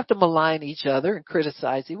 We don't have to malign each other and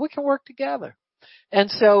criticize each other. We can work together. And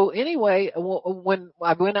so anyway, when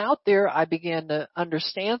I went out there, I began to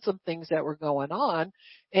understand some things that were going on.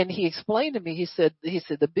 And he explained to me, he said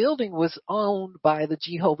the building was owned by the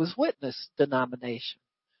Jehovah's Witness denomination.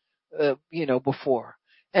 Before.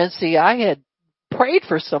 And see, I had prayed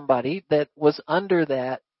for somebody that was under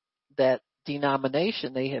that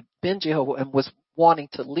denomination. They had been Jehovah and was wanting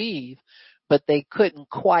to leave, but they couldn't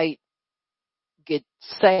quite get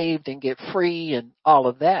saved and get free and all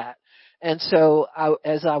of that. And so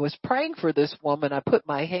as I was praying for this woman, I put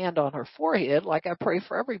my hand on her forehead like I pray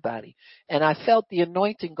for everybody. And I felt the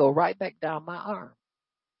anointing go right back down my arm.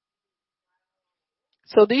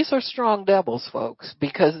 So these are strong devils, folks,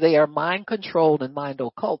 because they are mind controlled and mind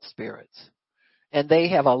occult spirits. And they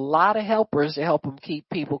have a lot of helpers to help them keep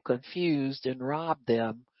people confused and rob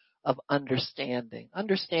them of understanding.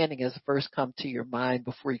 Understanding has first come to your mind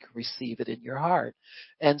before you can receive it in your heart.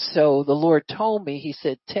 And so the Lord told me, he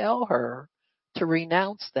said, tell her to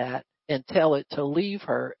renounce that and tell it to leave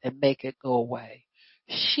her and make it go away.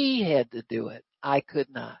 She had to do it. I could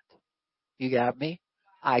not. You got me?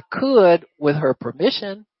 I could with her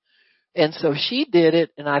permission. And so she did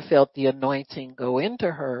it, and I felt the anointing go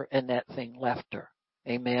into her, and that thing left her.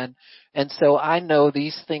 Amen. And so I know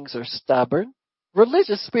these things are stubborn.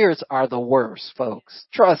 Religious spirits are the worst, folks.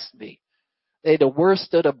 Trust me. They're the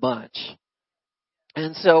worst of the bunch.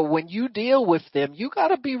 And so when you deal with them, you got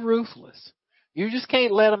to be ruthless. You just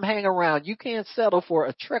can't let them hang around. You can't settle for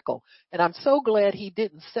a trickle. And I'm so glad he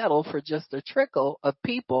didn't settle for just a trickle of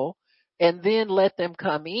people and then let them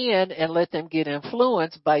come in and let them get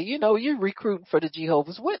influenced by, you're recruiting for the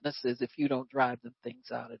Jehovah's Witnesses if you don't drive them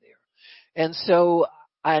things out of there. And so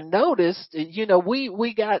I noticed, he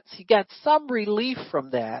got some relief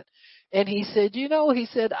from that. And he said, he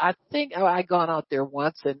said, I think I gone out there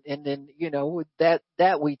once and then,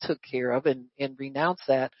 that we took care of and renounced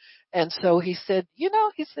that. And so he said, he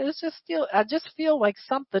said, it's just still, I just feel like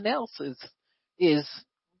something else is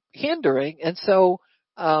hindering. And so,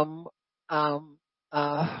 um, um,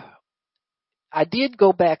 uh, I did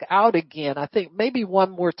go back out again, I think maybe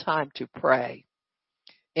one more time to pray.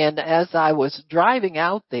 And as I was driving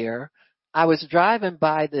out there, I was driving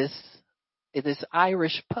by this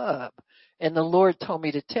Irish pub, and the Lord told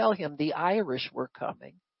me to tell him the Irish were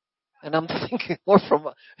coming. And I'm thinking more from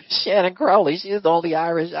Shannon Crowley. She's the only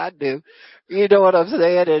Irish I do. You know what I'm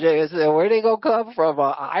saying? And they said, where they gonna come from?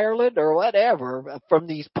 Ireland or whatever? From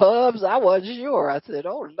these pubs? I wasn't sure. I said,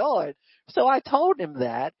 oh Lord. So I told him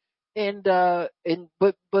that.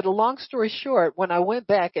 But a long story short, when I went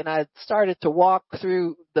back and I started to walk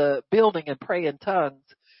through the building and pray in tongues,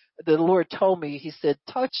 the Lord told me, he said,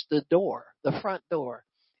 touch the door, the front door.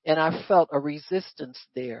 And I felt a resistance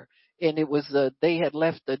there, and it was they had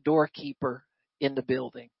left the doorkeeper in the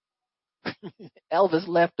building. Elvis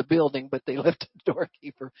left the building, but they left the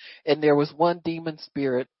doorkeeper, and there was one demon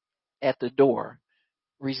spirit at the door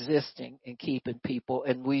resisting and keeping people,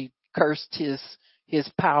 and we cursed his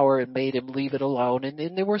power and made him leave it alone, and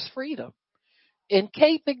then there was freedom. And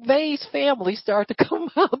Kate McVeigh's family started to come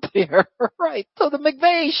out there, right? So the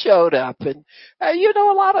McVeigh showed up, and a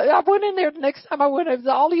lot of. I went in there the next time I went. There was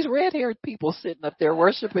all these red-haired people sitting up there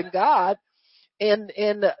worshiping God, and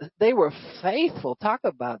they were faithful. Talk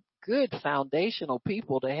about good foundational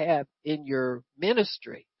people to have in your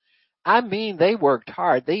ministry. I mean, they worked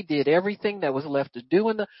hard. They did everything that was left to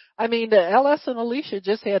do. The LS and Alicia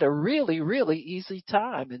just had a really, really easy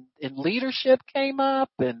time. And leadership came up,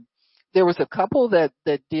 and there was a couple that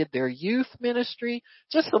did their youth ministry.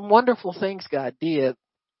 Just some wonderful things God did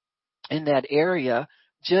in that area.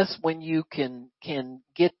 Just when you can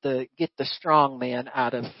get the strong man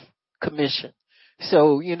out of commission.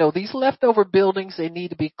 So, these leftover buildings, they need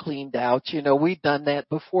to be cleaned out. We've done that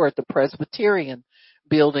before at the Presbyterian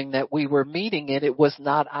building that we were meeting in. It was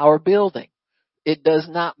not our building. It does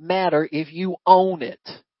not matter if you own it.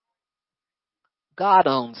 God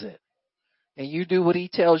owns it. And you do what he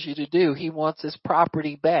tells you to do. He wants his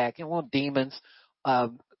property back. He wants demons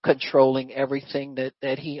controlling everything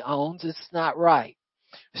that he owns. It's not right.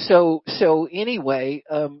 So anyway,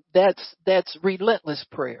 that's relentless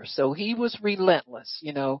prayer. So he was relentless,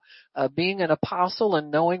 being an apostle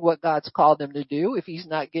and knowing what God's called him to do. If he's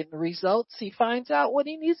not getting the results, he finds out what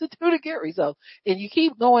he needs to do to get results, and you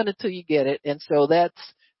keep going until you get it. And so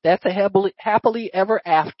that's a happily ever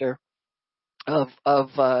after of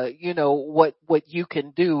what you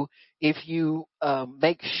can do if you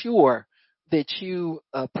make sure that you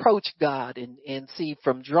approach God and see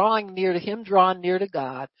from drawing near to him, drawing near to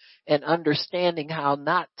God, and understanding how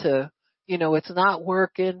not to, it's not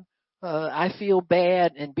working. I feel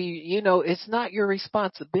bad, and it's not your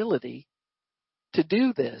responsibility to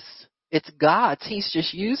do this. It's God's. He's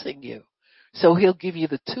just using you. So he'll give you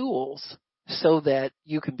the tools so that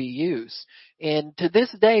you can be used. And to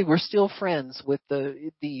this day, we're still friends with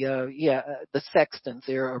the Sextons.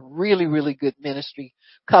 They're a really, really good ministry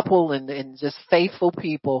couple and just faithful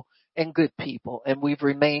people and good people. And we've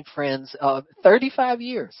remained friends 35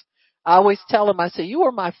 years. I always tell them, I say, you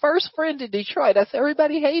were my first friend in Detroit. I said,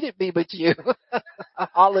 everybody hated me but you.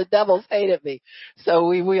 All the devils hated me. So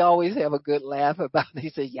we always have a good laugh about it. He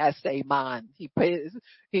said, yes, amen. He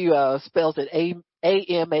spells it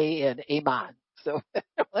A-M-A-N, amen. So,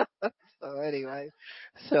 so anyway,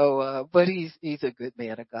 but he's a good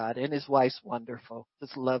man of God, and his wife's wonderful.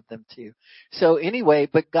 Just love them too. So anyway,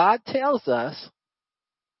 but God tells us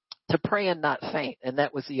to pray and not faint. And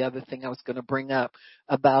that was the other thing I was going to bring up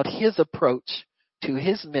about his approach to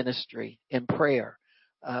his ministry in prayer.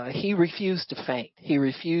 He refused to faint. He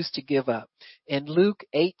refused to give up. In Luke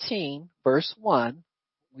 18, verse 1,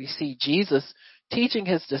 we see Jesus teaching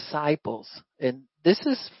his disciples, and this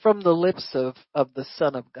is from the lips of the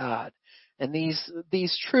Son of God. And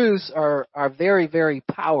these truths are very, very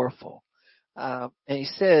powerful. And he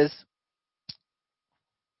says,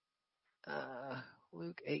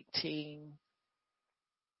 Luke 18,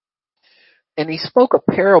 and he spoke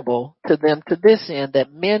a parable to them to this end,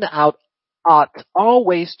 that men ought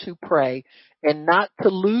always to pray and not to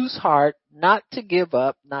lose heart, not to give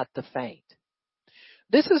up, not to faint.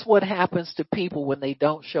 This is what happens to people when they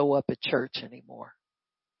don't show up at church anymore.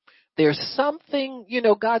 There's something,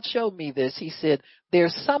 God showed me this. He said,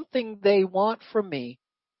 there's something they want from me,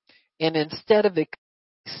 and instead of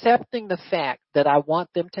accepting the fact that I want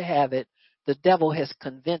them to have it, the devil has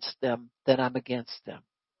convinced them that I'm against them.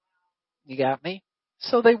 You got me?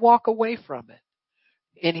 So they walk away from it.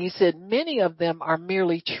 And he said, many of them are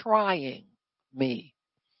merely trying me.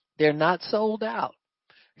 They're not sold out.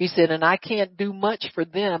 He said, and I can't do much for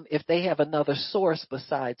them if they have another source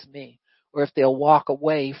besides me, or if they'll walk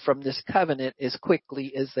away from this covenant as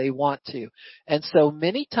quickly as they want to. And so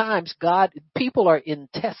many times people are in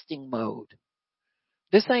testing mode.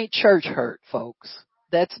 This ain't church hurt, folks.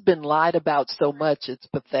 That's been lied about so much, it's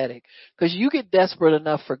pathetic. Because you get desperate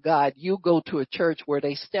enough for God, you go to a church where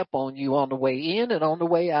they step on you on the way in and on the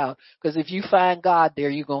way out. Because if you find God there,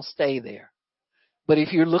 you're going to stay there. But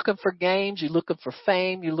if you're looking for games, you're looking for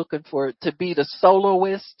fame, you're looking for to be the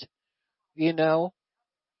soloist, you know,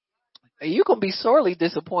 you're going to be sorely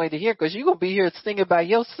disappointed here because you're going to be here singing by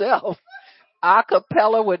yourself, a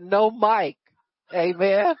cappella with no mic.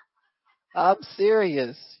 Amen. I'm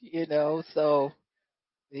serious, so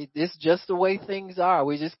it's just the way things are.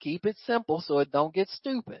 We just keep it simple so it don't get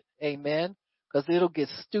stupid. Amen. Because it'll get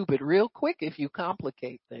stupid real quick if you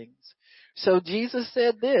complicate things. So Jesus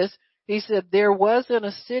said this. He said, there was in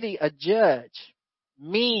a city a judge,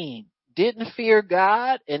 mean, didn't fear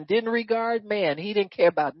God and didn't regard man. He didn't care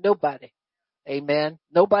about nobody. Amen.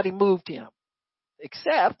 Nobody moved him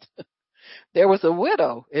except there was a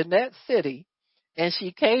widow in that city, and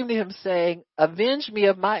she came to him saying, avenge me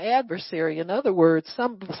of my adversary. In other words,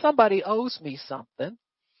 somebody owes me something,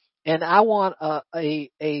 and I want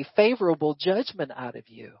a favorable judgment out of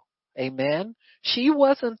you. Amen. She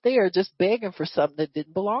wasn't there just begging for something that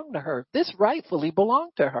didn't belong to her. This rightfully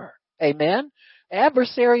belonged to her. Amen.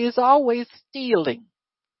 Adversary is always stealing.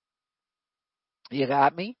 You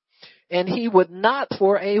got me? And he would not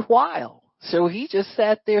for a while. So he just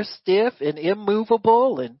sat there stiff and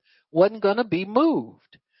immovable and wasn't going to be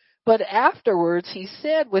moved. But afterwards he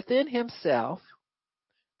said within himself,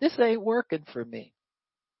 this ain't working for me.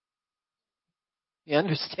 You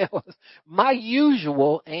understand? My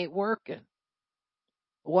usual ain't working.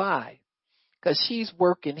 Why? Because she's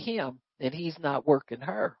working him and he's not working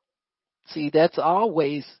her. See, that's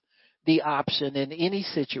always the option in any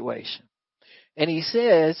situation. And he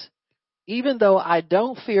says, even though I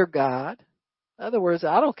don't fear God, in other words,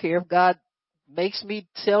 I don't care if God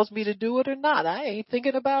tells me to do it or not. I ain't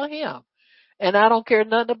thinking about him. And I don't care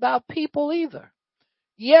nothing about people either.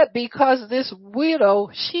 Yet because this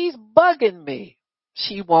widow, she's bugging me,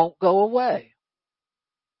 she won't go away.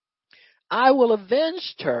 I will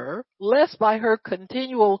avenge her, lest by her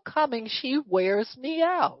continual coming she wears me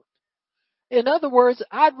out. In other words,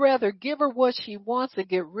 I'd rather give her what she wants and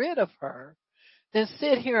get rid of her than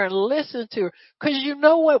sit here and listen to her. Because you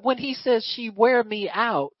know what, when he says she wear me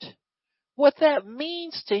out, what that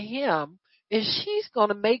means to him is she's going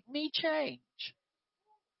to make me change.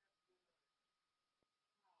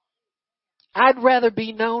 I'd rather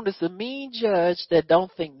be known as a mean judge that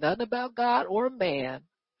don't think nothing about God or man.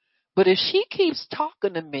 But if she keeps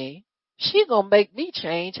talking to me, she's going to make me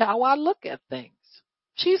change how I look at things.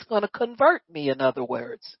 She's going to convert me, in other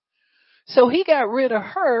words. So he got rid of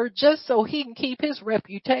her just so he can keep his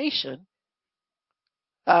reputation.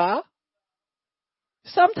 Sometimes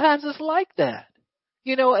it's like that.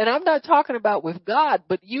 And I'm not talking about with God,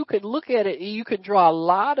 but you can look at it and you can draw a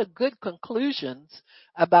lot of good conclusions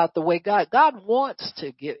about the way God wants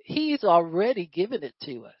to give. He's already given it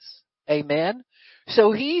to us. Amen.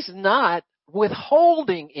 So he's not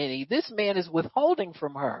withholding any. This man is withholding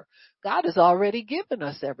from her. God has already given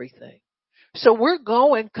us everything. So we're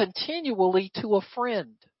going continually to a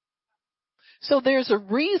friend. So there's a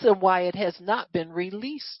reason why it has not been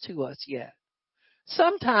released to us yet.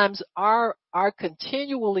 Sometimes our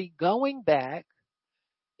continually going back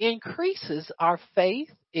increases our faith,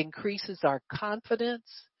 increases our confidence,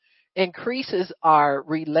 increases our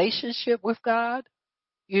relationship with God.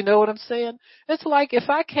 You know what I'm saying? It's like if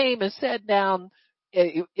I came and sat down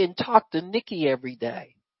and talked to Nikki every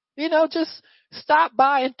day. Just stop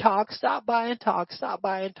by and talk, stop by and talk, stop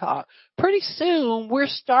by and talk. Pretty soon we're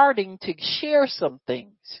starting to share some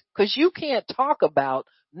things because you can't talk about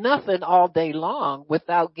nothing all day long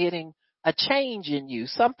without getting a change in you.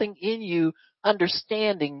 Something in you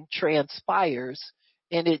understanding transpires,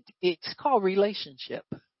 and it's called relationship.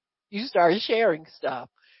 You start sharing stuff.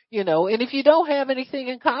 And if you don't have anything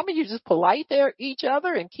in common, you're just polite to each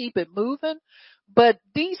other and keep it moving. But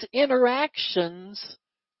these interactions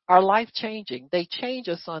are life changing. They change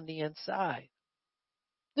us on the inside.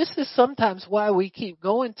 This is sometimes why we keep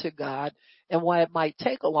going to God and why it might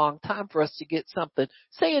take a long time for us to get something.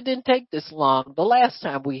 Say it didn't take this long the last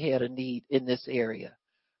time we had a need in this area.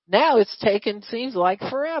 Now it's taken, seems like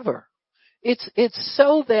forever. It's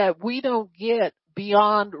so that we don't get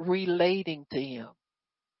beyond relating to him.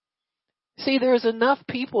 See, there's enough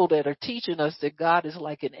people that are teaching us that God is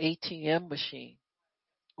like an ATM machine.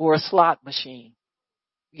 or a slot machine.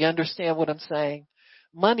 You understand what I'm saying?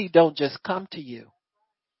 Money don't just come to you.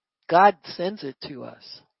 God sends it to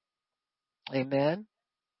us. Amen.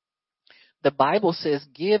 The Bible says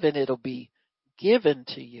give and it'll be given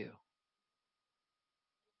to you.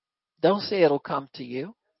 Don't say it'll come to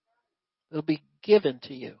you. It'll be given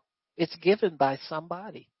to you. It's given by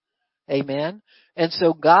somebody. Amen. And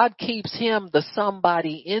so God keeps him, the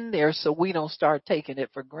somebody, in there so we don't start taking it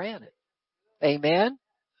for granted. Amen.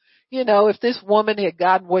 You know, if this woman had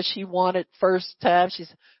gotten what she wanted first time,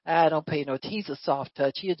 she's, I don't pay no, he's a soft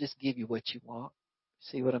touch. He'll just give you what you want.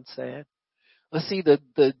 See what I'm saying? Well, see,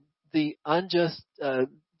 the unjust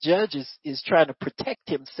judge is trying to protect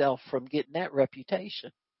himself from getting that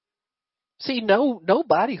reputation. See,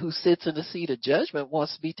 nobody who sits in the seat of judgment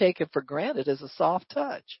wants to be taken for granted as a soft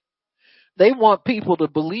touch. They want people to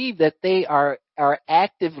believe that they are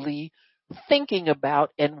actively thinking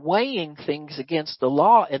about and weighing things against the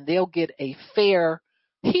law, and they'll get a fair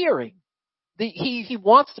hearing. He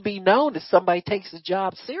wants to be known as somebody takes the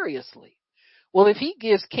job seriously. Well, if he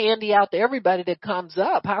gives candy out to everybody that comes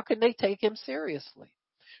up, how can they take him seriously?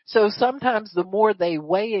 So sometimes the more they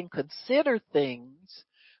weigh and consider things,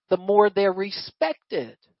 the more they're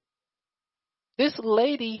respected. This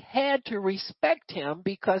lady had to respect him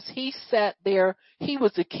because he sat there. He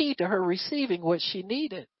was the key to her receiving what she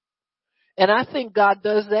needed. And I think God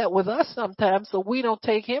does that with us sometimes so we don't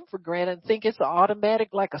take him for granted and think it's automatic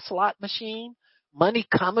like a slot machine. Money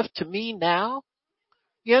cometh to me now.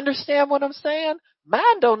 You understand what I'm saying?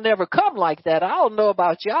 Mine don't never come like that. I don't know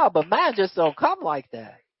about y'all, but mine just don't come like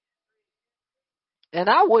that. And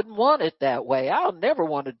I wouldn't want it that way. I'll never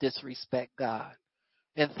want to disrespect God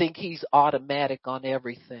and think he's automatic on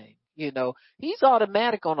everything. You know, he's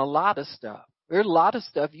automatic on a lot of stuff. There's a lot of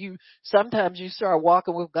stuff sometimes you start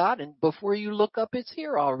walking with God and before you look up, it's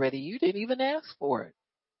here already. You didn't even ask for it.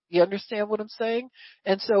 You understand what I'm saying?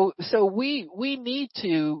 And so we need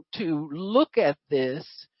to look at this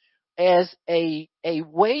as a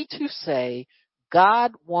way to say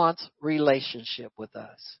God wants relationship with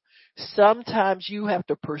us. Sometimes you have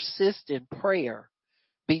to persist in prayer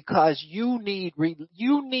because you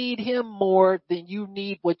need him more than you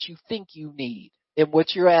need what you think you need and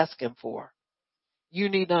what you're asking for. You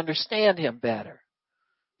need to understand him better.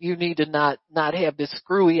 You need to not have this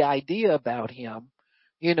screwy idea about him.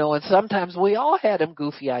 You know, and sometimes we all had them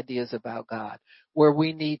goofy ideas about God where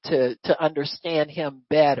we need to understand him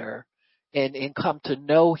better and come to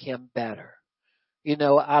know him better. You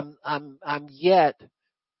know, I'm yet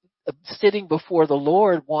sitting before the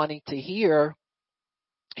Lord wanting to hear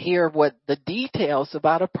what the details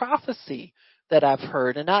about a prophecy that I've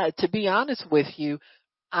heard. And to be honest with you,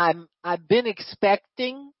 I've been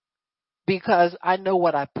expecting because I know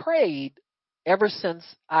what I prayed ever since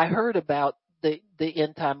I heard about the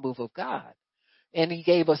end time move of God. And he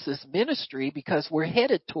gave us this ministry because we're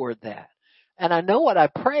headed toward that. And I know what I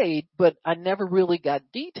prayed, but I never really got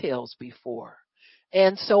details before.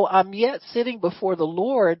 And so I'm yet sitting before the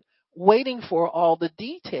Lord waiting for all the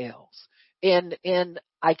details. And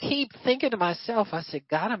I keep thinking to myself, I said,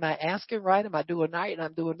 God, am I asking right? Am I doing right? And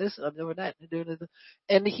I'm doing this and I'm doing that and doing this.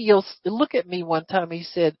 And he'll look at me one time. He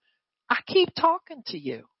said, I keep talking to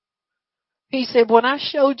you. He said, when I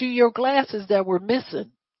showed you your glasses that were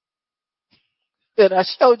missing, and I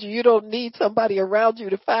showed you don't need somebody around you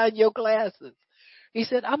to find your glasses. He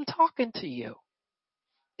said, I'm talking to you.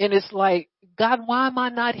 And it's like, God, why am I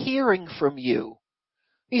not hearing from you?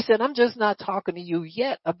 He said, I'm just not talking to you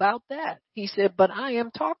yet about that. He said, but I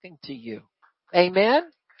am talking to you.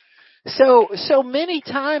 Amen. So many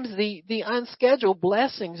times the unscheduled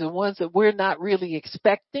blessings are ones that we're not really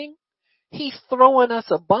expecting. He's throwing us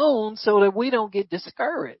a bone so that we don't get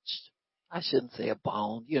discouraged. I shouldn't say a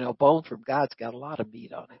bone. You know, bone from God's got a lot of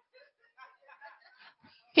meat on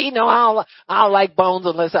it. I don't like bones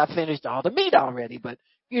unless I finished all the meat already. But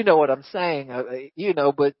you know what I'm saying.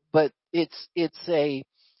 But it's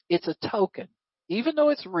a token. Even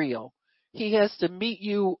though it's real, he has to meet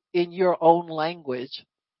you in your own language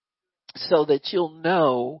so that you'll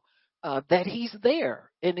know that he's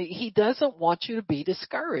there. And he doesn't want you to be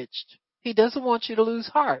discouraged. He doesn't want you to lose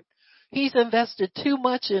heart. He's invested too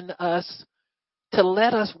much in us to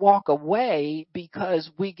let us walk away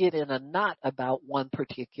because we get in a knot about one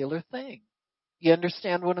particular thing. You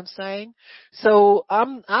understand what I'm saying? So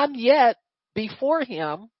I'm yet before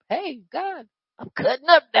him. Hey, God, I'm cutting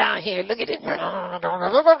up down here. Look at it. Going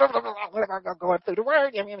through the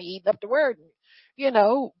word. I'm eating up the word. You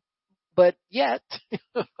know, but yet,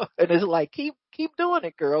 and it's like, keep doing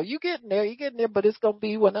it, girl. You're getting there, but it's going to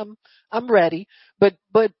be when I'm ready. But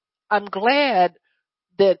I'm glad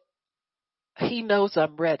that He knows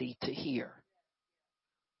I'm ready to hear.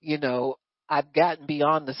 You know, I've gotten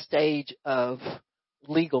beyond the stage of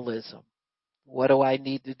legalism. What do I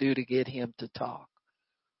need to do to get him to talk?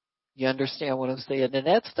 You understand what I'm saying? And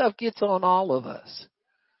that stuff gets on all of us.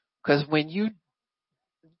 Because when you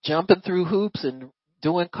jumping through hoops and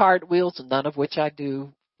doing cartwheels, none of which I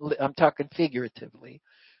do, I'm talking figuratively,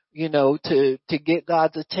 to get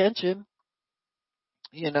God's attention,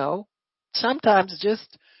 you know, sometimes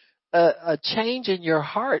just a change in your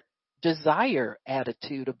heart desire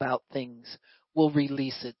attitude about things will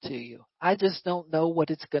release it to you. I just don't know what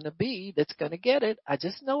it's going to be that's going to get it. I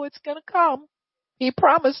just know it's going to come. He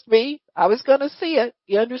promised me I was going to see it.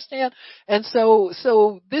 You understand? And so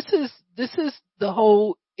this is the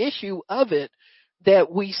whole issue of it,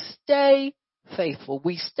 that we stay faithful.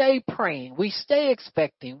 We stay praying. We stay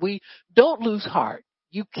expecting. We don't lose heart.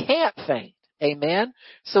 You can't faint. Amen.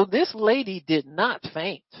 So this lady did not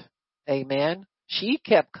faint. Amen. She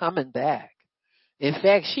kept coming back. In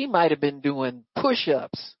fact, she might have been doing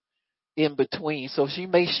push-ups in between. So she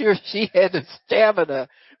made sure she had the stamina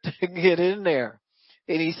to get in there.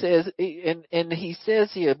 And he says, and he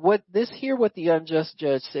says here, what the unjust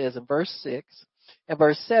judge says in verse 6 and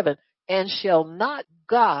verse 7, and shall not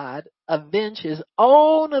God avenge his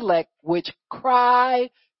own elect which cry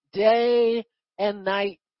day and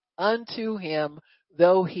night unto him,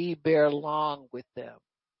 though he bear long with them?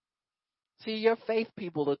 See, your faith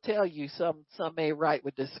people will tell you some ain't right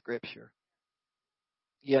with this scripture.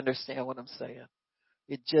 You understand what I'm saying?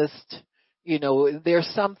 It just, there's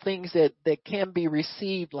some things that can be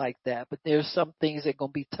received like that, but there's some things that are going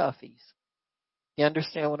to be toughies. You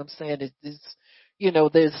understand what I'm saying?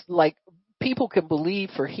 There's like, people can believe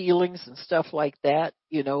for healings and stuff like that,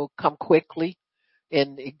 come quickly,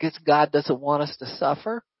 and it gets, God doesn't want us to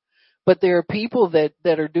suffer. But there are people that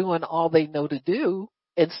are doing all they know to do,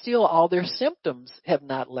 and still all their symptoms have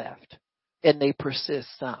not left, and they persist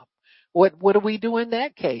some. What do we do in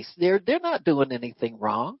that case? They're not doing anything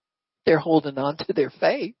wrong. They're holding on to their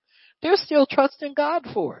faith. They're still trusting God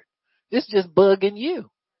for it. It's just bugging you,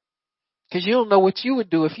 because you don't know what you would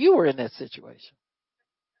do if you were in that situation.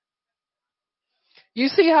 You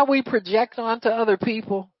see how we project onto other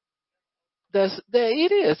people?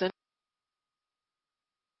 It is. And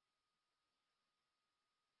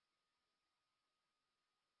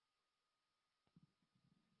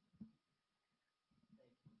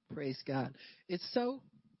praise God. It's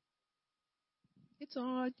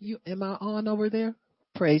on. Am I on over there?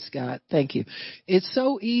 Praise God. Thank you. It's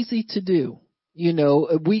so easy to do.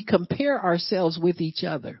 We compare ourselves with each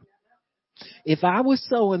other. If I was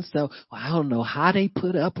so and so, well, I don't know how they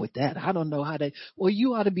put up with that. I don't know how they, well,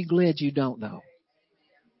 you ought to be glad you don't know.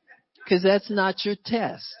 Because that's not your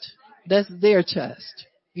test. That's their test.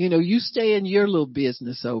 You stay in your little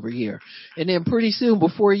business over here. And then pretty soon,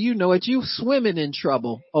 before you know it, you swimming in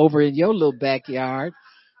trouble over in your little backyard.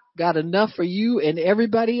 Got enough for you and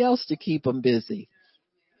everybody else to keep them busy.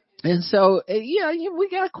 And so, we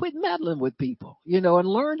got to quit meddling with people, and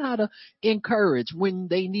learn how to encourage when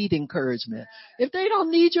they need encouragement. If they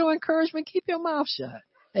don't need your encouragement, keep your mouth shut.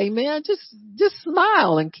 Amen. Just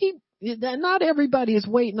smile and not everybody is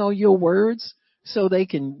waiting on your words so they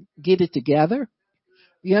can get it together.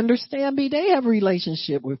 You understand me? They have a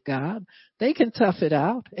relationship with God. They can tough it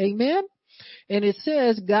out. Amen. And it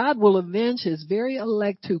says God will avenge his very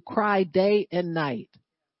elect who cry day and night.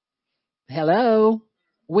 Hello.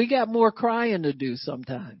 We got more crying to do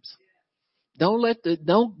sometimes.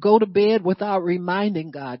 Don't go to bed without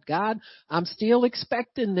reminding God, I'm still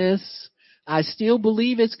expecting this. I still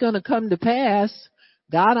believe it's going to come to pass.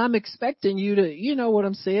 God, I'm expecting you to, you know what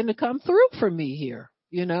I'm saying, to come through for me here.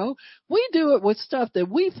 We do it with stuff that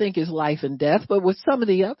we think is life and death, but with some of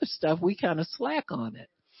the other stuff, we kind of slack on it.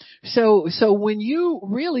 So when you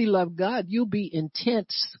really love God, you'll be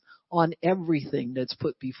intense on everything that's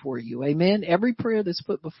put before you. Amen. Every prayer that's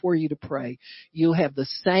put before you to pray, you'll have the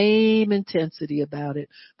same intensity about it,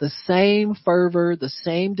 the same fervor, the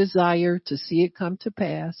same desire to see it come to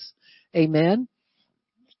pass. Amen.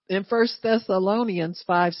 In 1 Thessalonians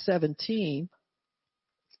 5:17,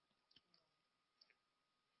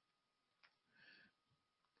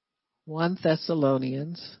 1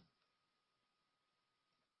 Thessalonians,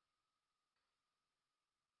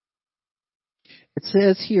 it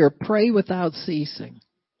says here, pray without ceasing.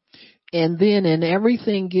 And then in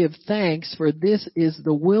everything give thanks, for this is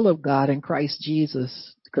the will of God in Christ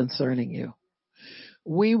Jesus concerning you.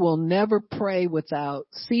 We will never pray without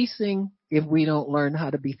ceasing if we don't learn how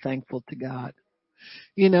to be thankful to God.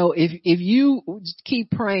 If you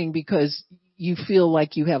keep praying because you feel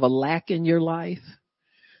like you have a lack in your life,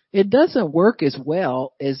 it doesn't work as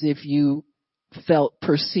well as if you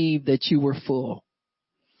perceived that you were full.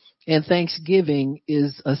 And thanksgiving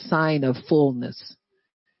is a sign of fullness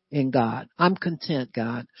in God. I'm content,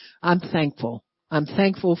 God. I'm thankful. I'm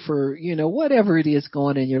thankful for, whatever it is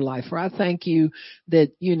going in your life. For I thank you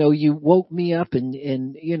that, you woke me up and,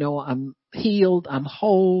 I'm healed. I'm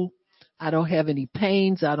whole. I don't have any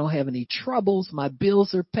pains. I don't have any troubles. My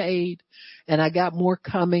bills are paid and I got more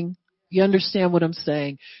coming. You understand what I'm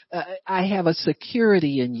saying? I have a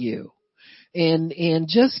security in you, and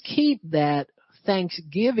just keep that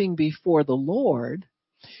thanksgiving before the Lord.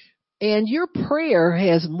 And your prayer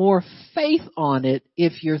has more faith on it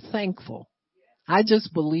if you're thankful. I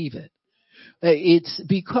just believe it. It's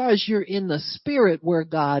because you're in the spirit where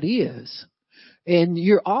God is. And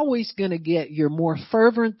you're always going to get your more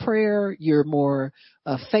fervent prayer, your more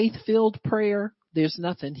faith-filled prayer. There's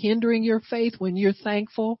nothing hindering your faith when you're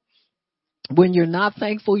thankful. When you're not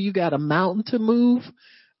thankful, you got a mountain to move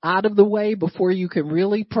out of the way before you can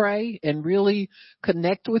really pray and really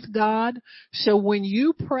connect with God. So when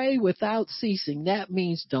you pray without ceasing, that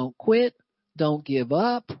means don't quit, don't give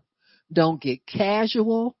up, don't get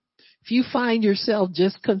casual. If you find yourself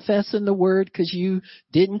just confessing the word because you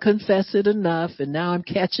didn't confess it enough and now I'm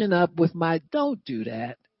catching up with don't do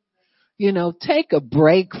that. Take a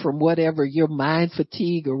break from whatever your mind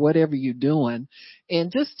fatigue or whatever you're doing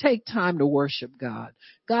and just take time to worship God.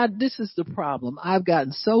 God, this is the problem. I've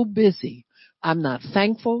gotten so busy. I'm not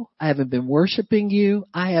thankful. I haven't been worshiping you.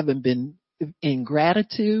 I haven't been in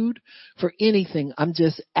gratitude for anything. I'm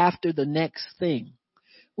just after the next thing.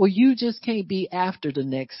 Well, you just can't be after the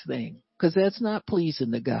next thing because that's not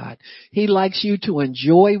pleasing to God. He likes you to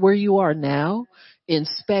enjoy where you are now,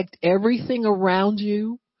 inspect everything around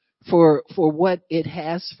you for what it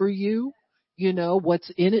has for you,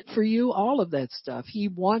 what's in it for you, all of that stuff. He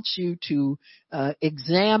wants you to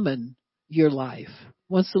examine your life,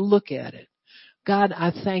 wants to look at it. God,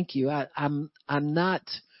 I thank you. I'm not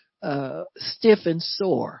stiff and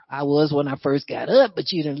sore. I was when I first got up,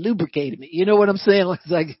 but you didn't lubricate me. You know what I'm saying?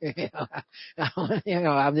 It's like,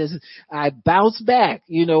 I bounce back,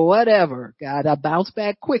 whatever. God, I bounce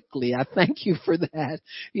back quickly. I thank you for that,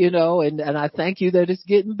 and I thank you that it's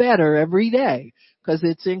getting better every day because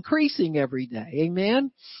it's increasing every day.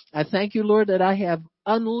 Amen. I thank you, Lord, that I have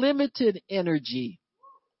unlimited energy.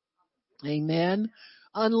 Amen.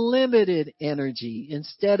 Unlimited energy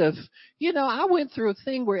instead of, I went through a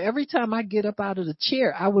thing where every time I get up out of the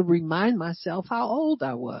chair, I would remind myself how old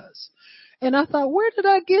I was. And I thought, where did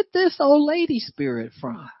I get this old lady spirit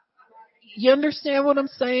from? You understand what I'm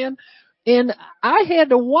saying? And I had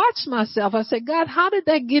to watch myself. I said, God, how did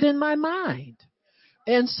that get in my mind?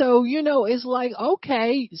 And so, it's like,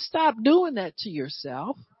 okay, stop doing that to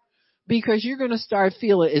yourself because you're going to start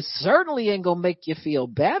feeling, it certainly ain't going to make you feel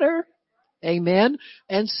better. Amen.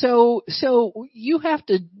 And so you have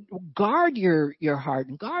to guard your heart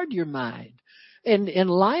and guard your mind and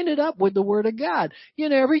line it up with the word of God.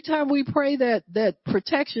 Every time we pray that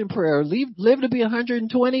protection prayer, live to be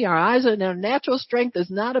 120, our eyes and our natural strength is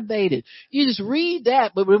not abated. You just read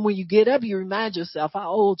that, but when you get up, you remind yourself how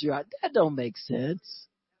old you are. That don't make sense.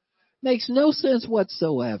 Makes no sense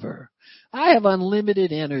whatsoever. I have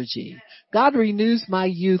unlimited energy. God renews my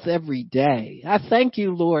youth every day. I thank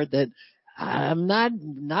you, Lord, that I'm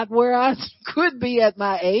not where I could be at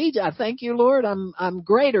my age. I thank you, Lord. I'm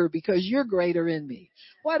greater because you're greater in me.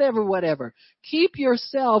 Whatever. Keep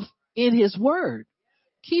yourself in his word.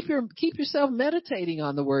 Keep yourself meditating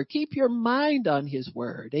on the word. Keep your mind on his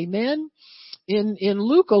word. Amen. In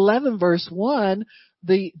Luke 11 verse 1,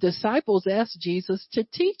 the disciples asked Jesus to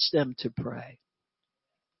teach them to pray.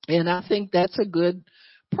 And I think that's a good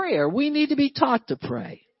prayer. We need to be taught to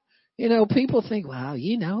pray. People think, well,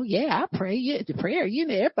 I pray. Yeah, the prayer,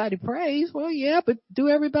 everybody prays. Well, yeah, but do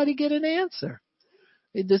everybody get an answer?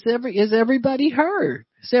 Is everybody heard?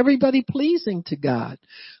 Is everybody pleasing to God?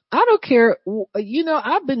 I don't care.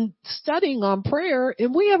 I've been studying on prayer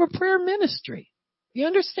and we have a prayer ministry. You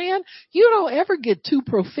understand? You don't ever get too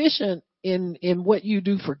proficient in what you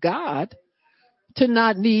do for God to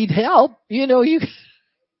not need help. You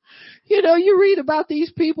read about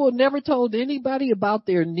these people who never told anybody about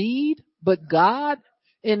their need, but God,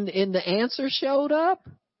 and the answer showed up.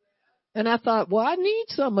 And I thought, well, I need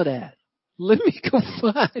some of that. Let me go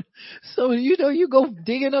find. So, you go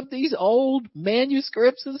digging up these old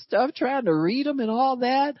manuscripts and stuff, trying to read them and all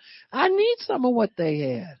that. I need some of what they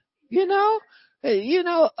had,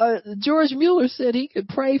 George Mueller said he could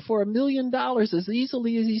pray for $1 million as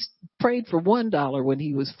easily as he prayed for $1 when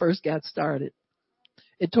he first got started.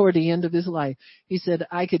 And toward the end of his life, he said,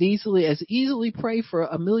 I could as easily pray for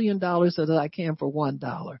 $1 million as I can for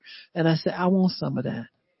 $1. And I said, I want some of that.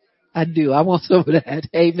 I do. I want some of that.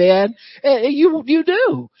 Amen. And you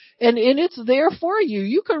do. And it's there for you.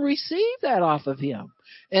 You can receive that off of him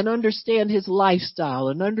and understand his lifestyle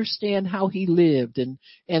and understand how he lived and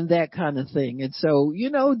that kind of thing. And so,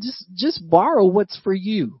 just borrow what's for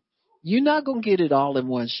you. You're not going to get it all in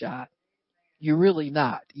one shot. You're really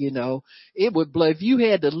not. It would blow if you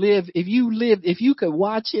had to live, if you could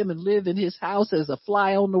watch him and live in his house as a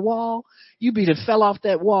fly on the wall, you'd be to fell off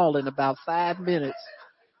that wall in about 5 minutes.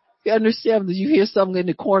 You understand that you hear something in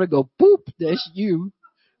the corner go boop, that's you,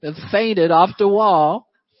 and fainted off the wall.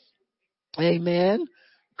 Amen.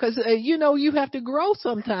 Because you have to grow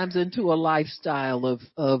sometimes into a lifestyle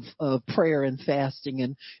of prayer and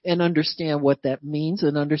fasting and understand what that means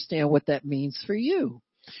and understand what that means for you.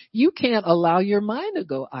 You can't allow your mind to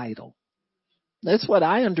go idle. That's what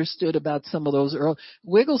I understood about some of those early.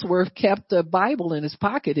 Wigglesworth kept the Bible in his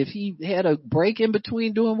pocket. If he had a break in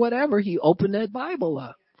between doing whatever, he opened that Bible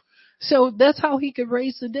up. So that's how he could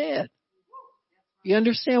raise the dead. You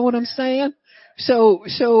understand what I'm saying?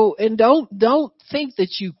 And don't think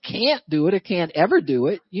that you can't do it or can't ever do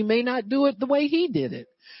it. You may not do it the way he did it,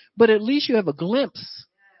 but at least you have a glimpse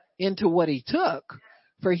into what he took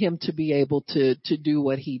for him to be able to do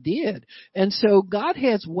what he did. And so God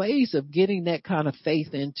has ways of getting that kind of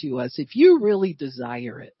faith into us if you really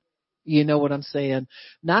desire it. You know what I'm saying?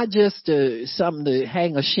 Not just something to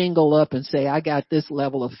hang a shingle up and say, I got this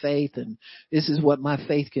level of faith and this is what my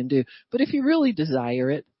faith can do. But if you really desire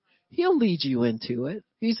it, he'll lead you into it.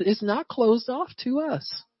 It's not closed off to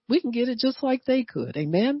us. We can get it just like they could.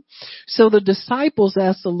 Amen. So the disciples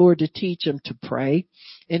asked the Lord to teach them to pray,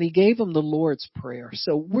 and he gave them the Lord's Prayer.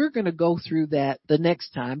 So we're going to go through that the next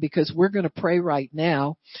time because we're going to pray right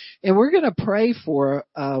now, and we're going to pray for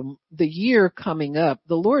the year coming up.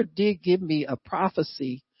 The Lord did give me a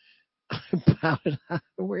prophecy about it.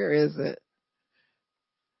 Where is it?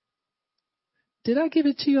 Did I give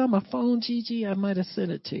it to you on my phone, Gigi? I might have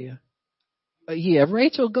sent it to you. Yeah,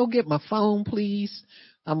 Rachel, go get my phone, please.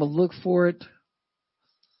 I'm going to look for it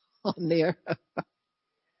on there.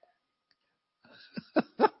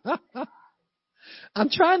 I'm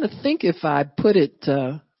trying to think if I put it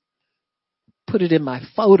in my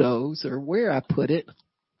photos or where I put it.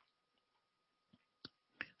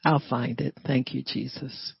 I'll find it. Thank you,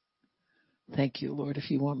 Jesus. Thank you, Lord,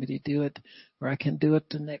 if you want me to do it, or I can do it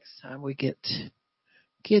the next time we get to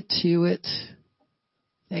it.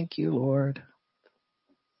 Thank you, Lord.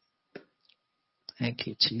 Thank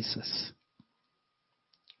you, Jesus.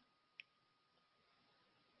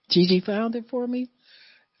 Gigi found it for me?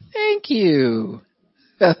 Thank you.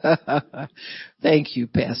 Thank you,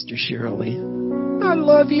 Pastor Shirley. I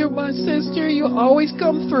love you, my sister. You always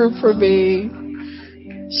come through for me.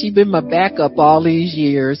 She's been my backup all these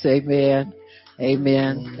years. Amen.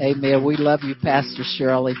 Amen. Amen. We love you, Pastor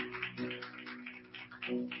Shirley.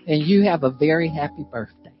 And you have a very happy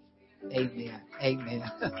birthday. Amen. Amen.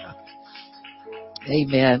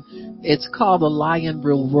 Amen. It's called The Lion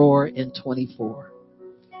Will Roar in 24.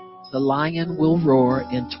 The lion will roar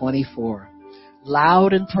in 24.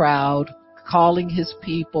 Loud and proud, calling his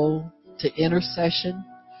people to intercession.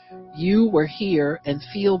 You were here and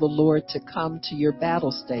feel the Lord to come to your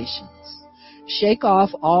battle stations. Shake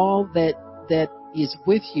off all that is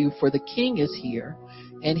with you, for the King is here,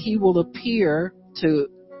 and he will appear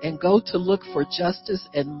and go to look for justice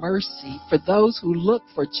and mercy. For those who look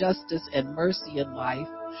for justice and mercy in life,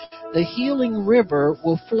 the healing river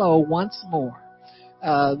will flow once more.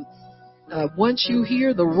 Once you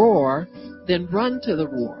hear the roar, then run to the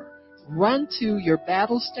roar. Run to your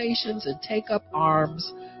battle stations and take up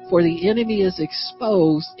arms, for the enemy is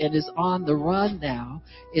exposed and is on the run now.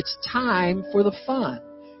 It's time for the fun.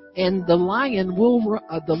 And the lion will roar.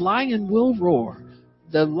 The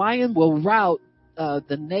lion will rout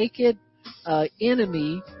the naked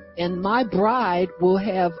enemy, and my bride will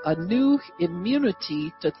have a new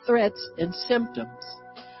immunity to threats and symptoms.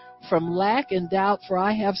 From lack and doubt, for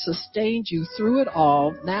I have sustained you through it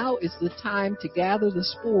all. Now is the time to gather the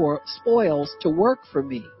spoils to work for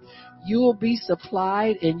me. You will be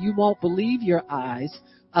supplied, and you won't believe your eyes.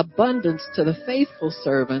 Abundance to the faithful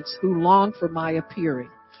servants who long for my appearing.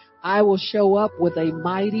 I will show up with a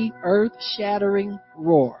mighty, earth-shattering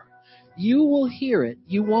roar. You will hear it.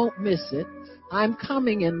 You won't miss it. I'm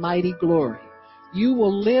coming in mighty glory. You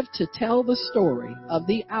will live to tell the story of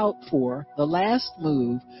the outpour, the last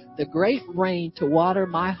move, the great rain to water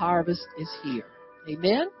my harvest is here.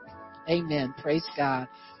 Amen? Amen. Praise God.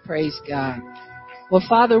 Praise God. Well,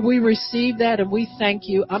 Father, we receive that and we thank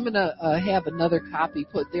you. I'm going to have another copy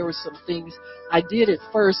put. There were some things. I did it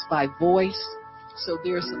first by voice, So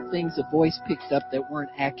there are some things the voice picked up that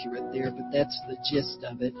weren't accurate there, but that's the gist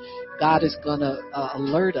of it. God is going to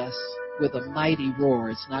alert us with a mighty roar.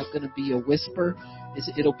 It's not going to be a whisper.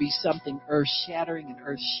 It'll be something earth-shattering and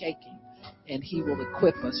earth-shaking, and He will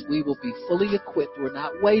equip us. We will be fully equipped. We're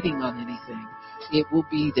not waiting on anything. It will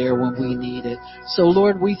be there when we need it. So,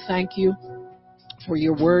 Lord, we thank You for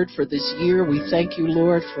Your word for this year. We thank You,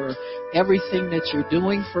 Lord, for everything that You're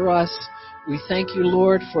doing for us. We thank You,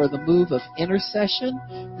 Lord, for the move of intercession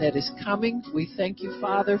that is coming. We thank You,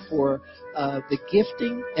 Father, for the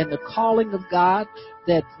gifting and the calling of God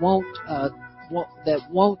that won't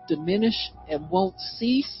diminish and won't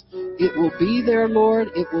cease. It will be there, Lord.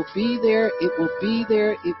 It will be there. It will be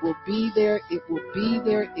there. It will be there. It will be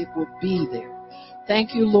there. It will be there.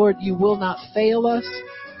 Thank You, Lord. You will not fail us.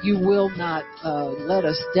 You will not let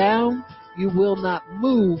us down. You will not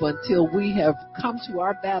move until we have come to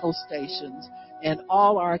our battle stations and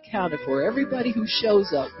all are accounted for. Everybody who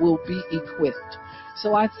shows up will be equipped.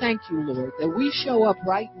 So I thank You, Lord, that we show up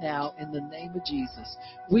right now in the name of Jesus.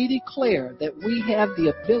 We declare that we have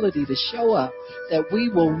the ability to show up, that we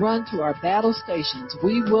will run to our battle stations.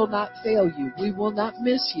 We will not fail You. We will not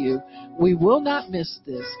miss You. We will not miss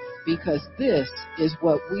this, because this is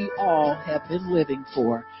what we all have been living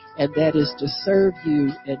for, and that is to serve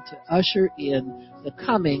You and to usher in the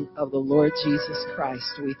coming of the Lord Jesus Christ.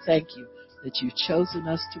 We thank You that You've chosen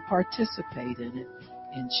us to participate in it.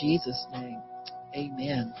 In Jesus' name,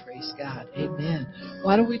 amen. Praise God. Amen.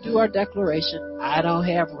 Why don't we do our declaration? I don't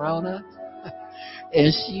have Rona,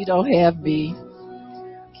 and she don't have me.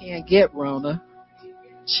 Can't get Rona.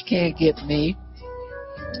 She can't get me.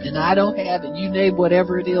 And I don't have it. You name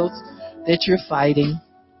whatever it is that you're fighting.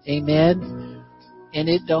 Amen. And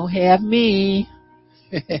it don't have me.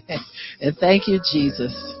 And thank You,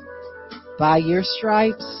 Jesus. By Your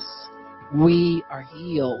stripes, we are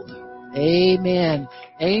healed. Amen.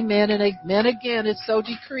 Amen and amen again. It's so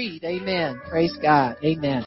decreed. Amen. Praise God. Amen.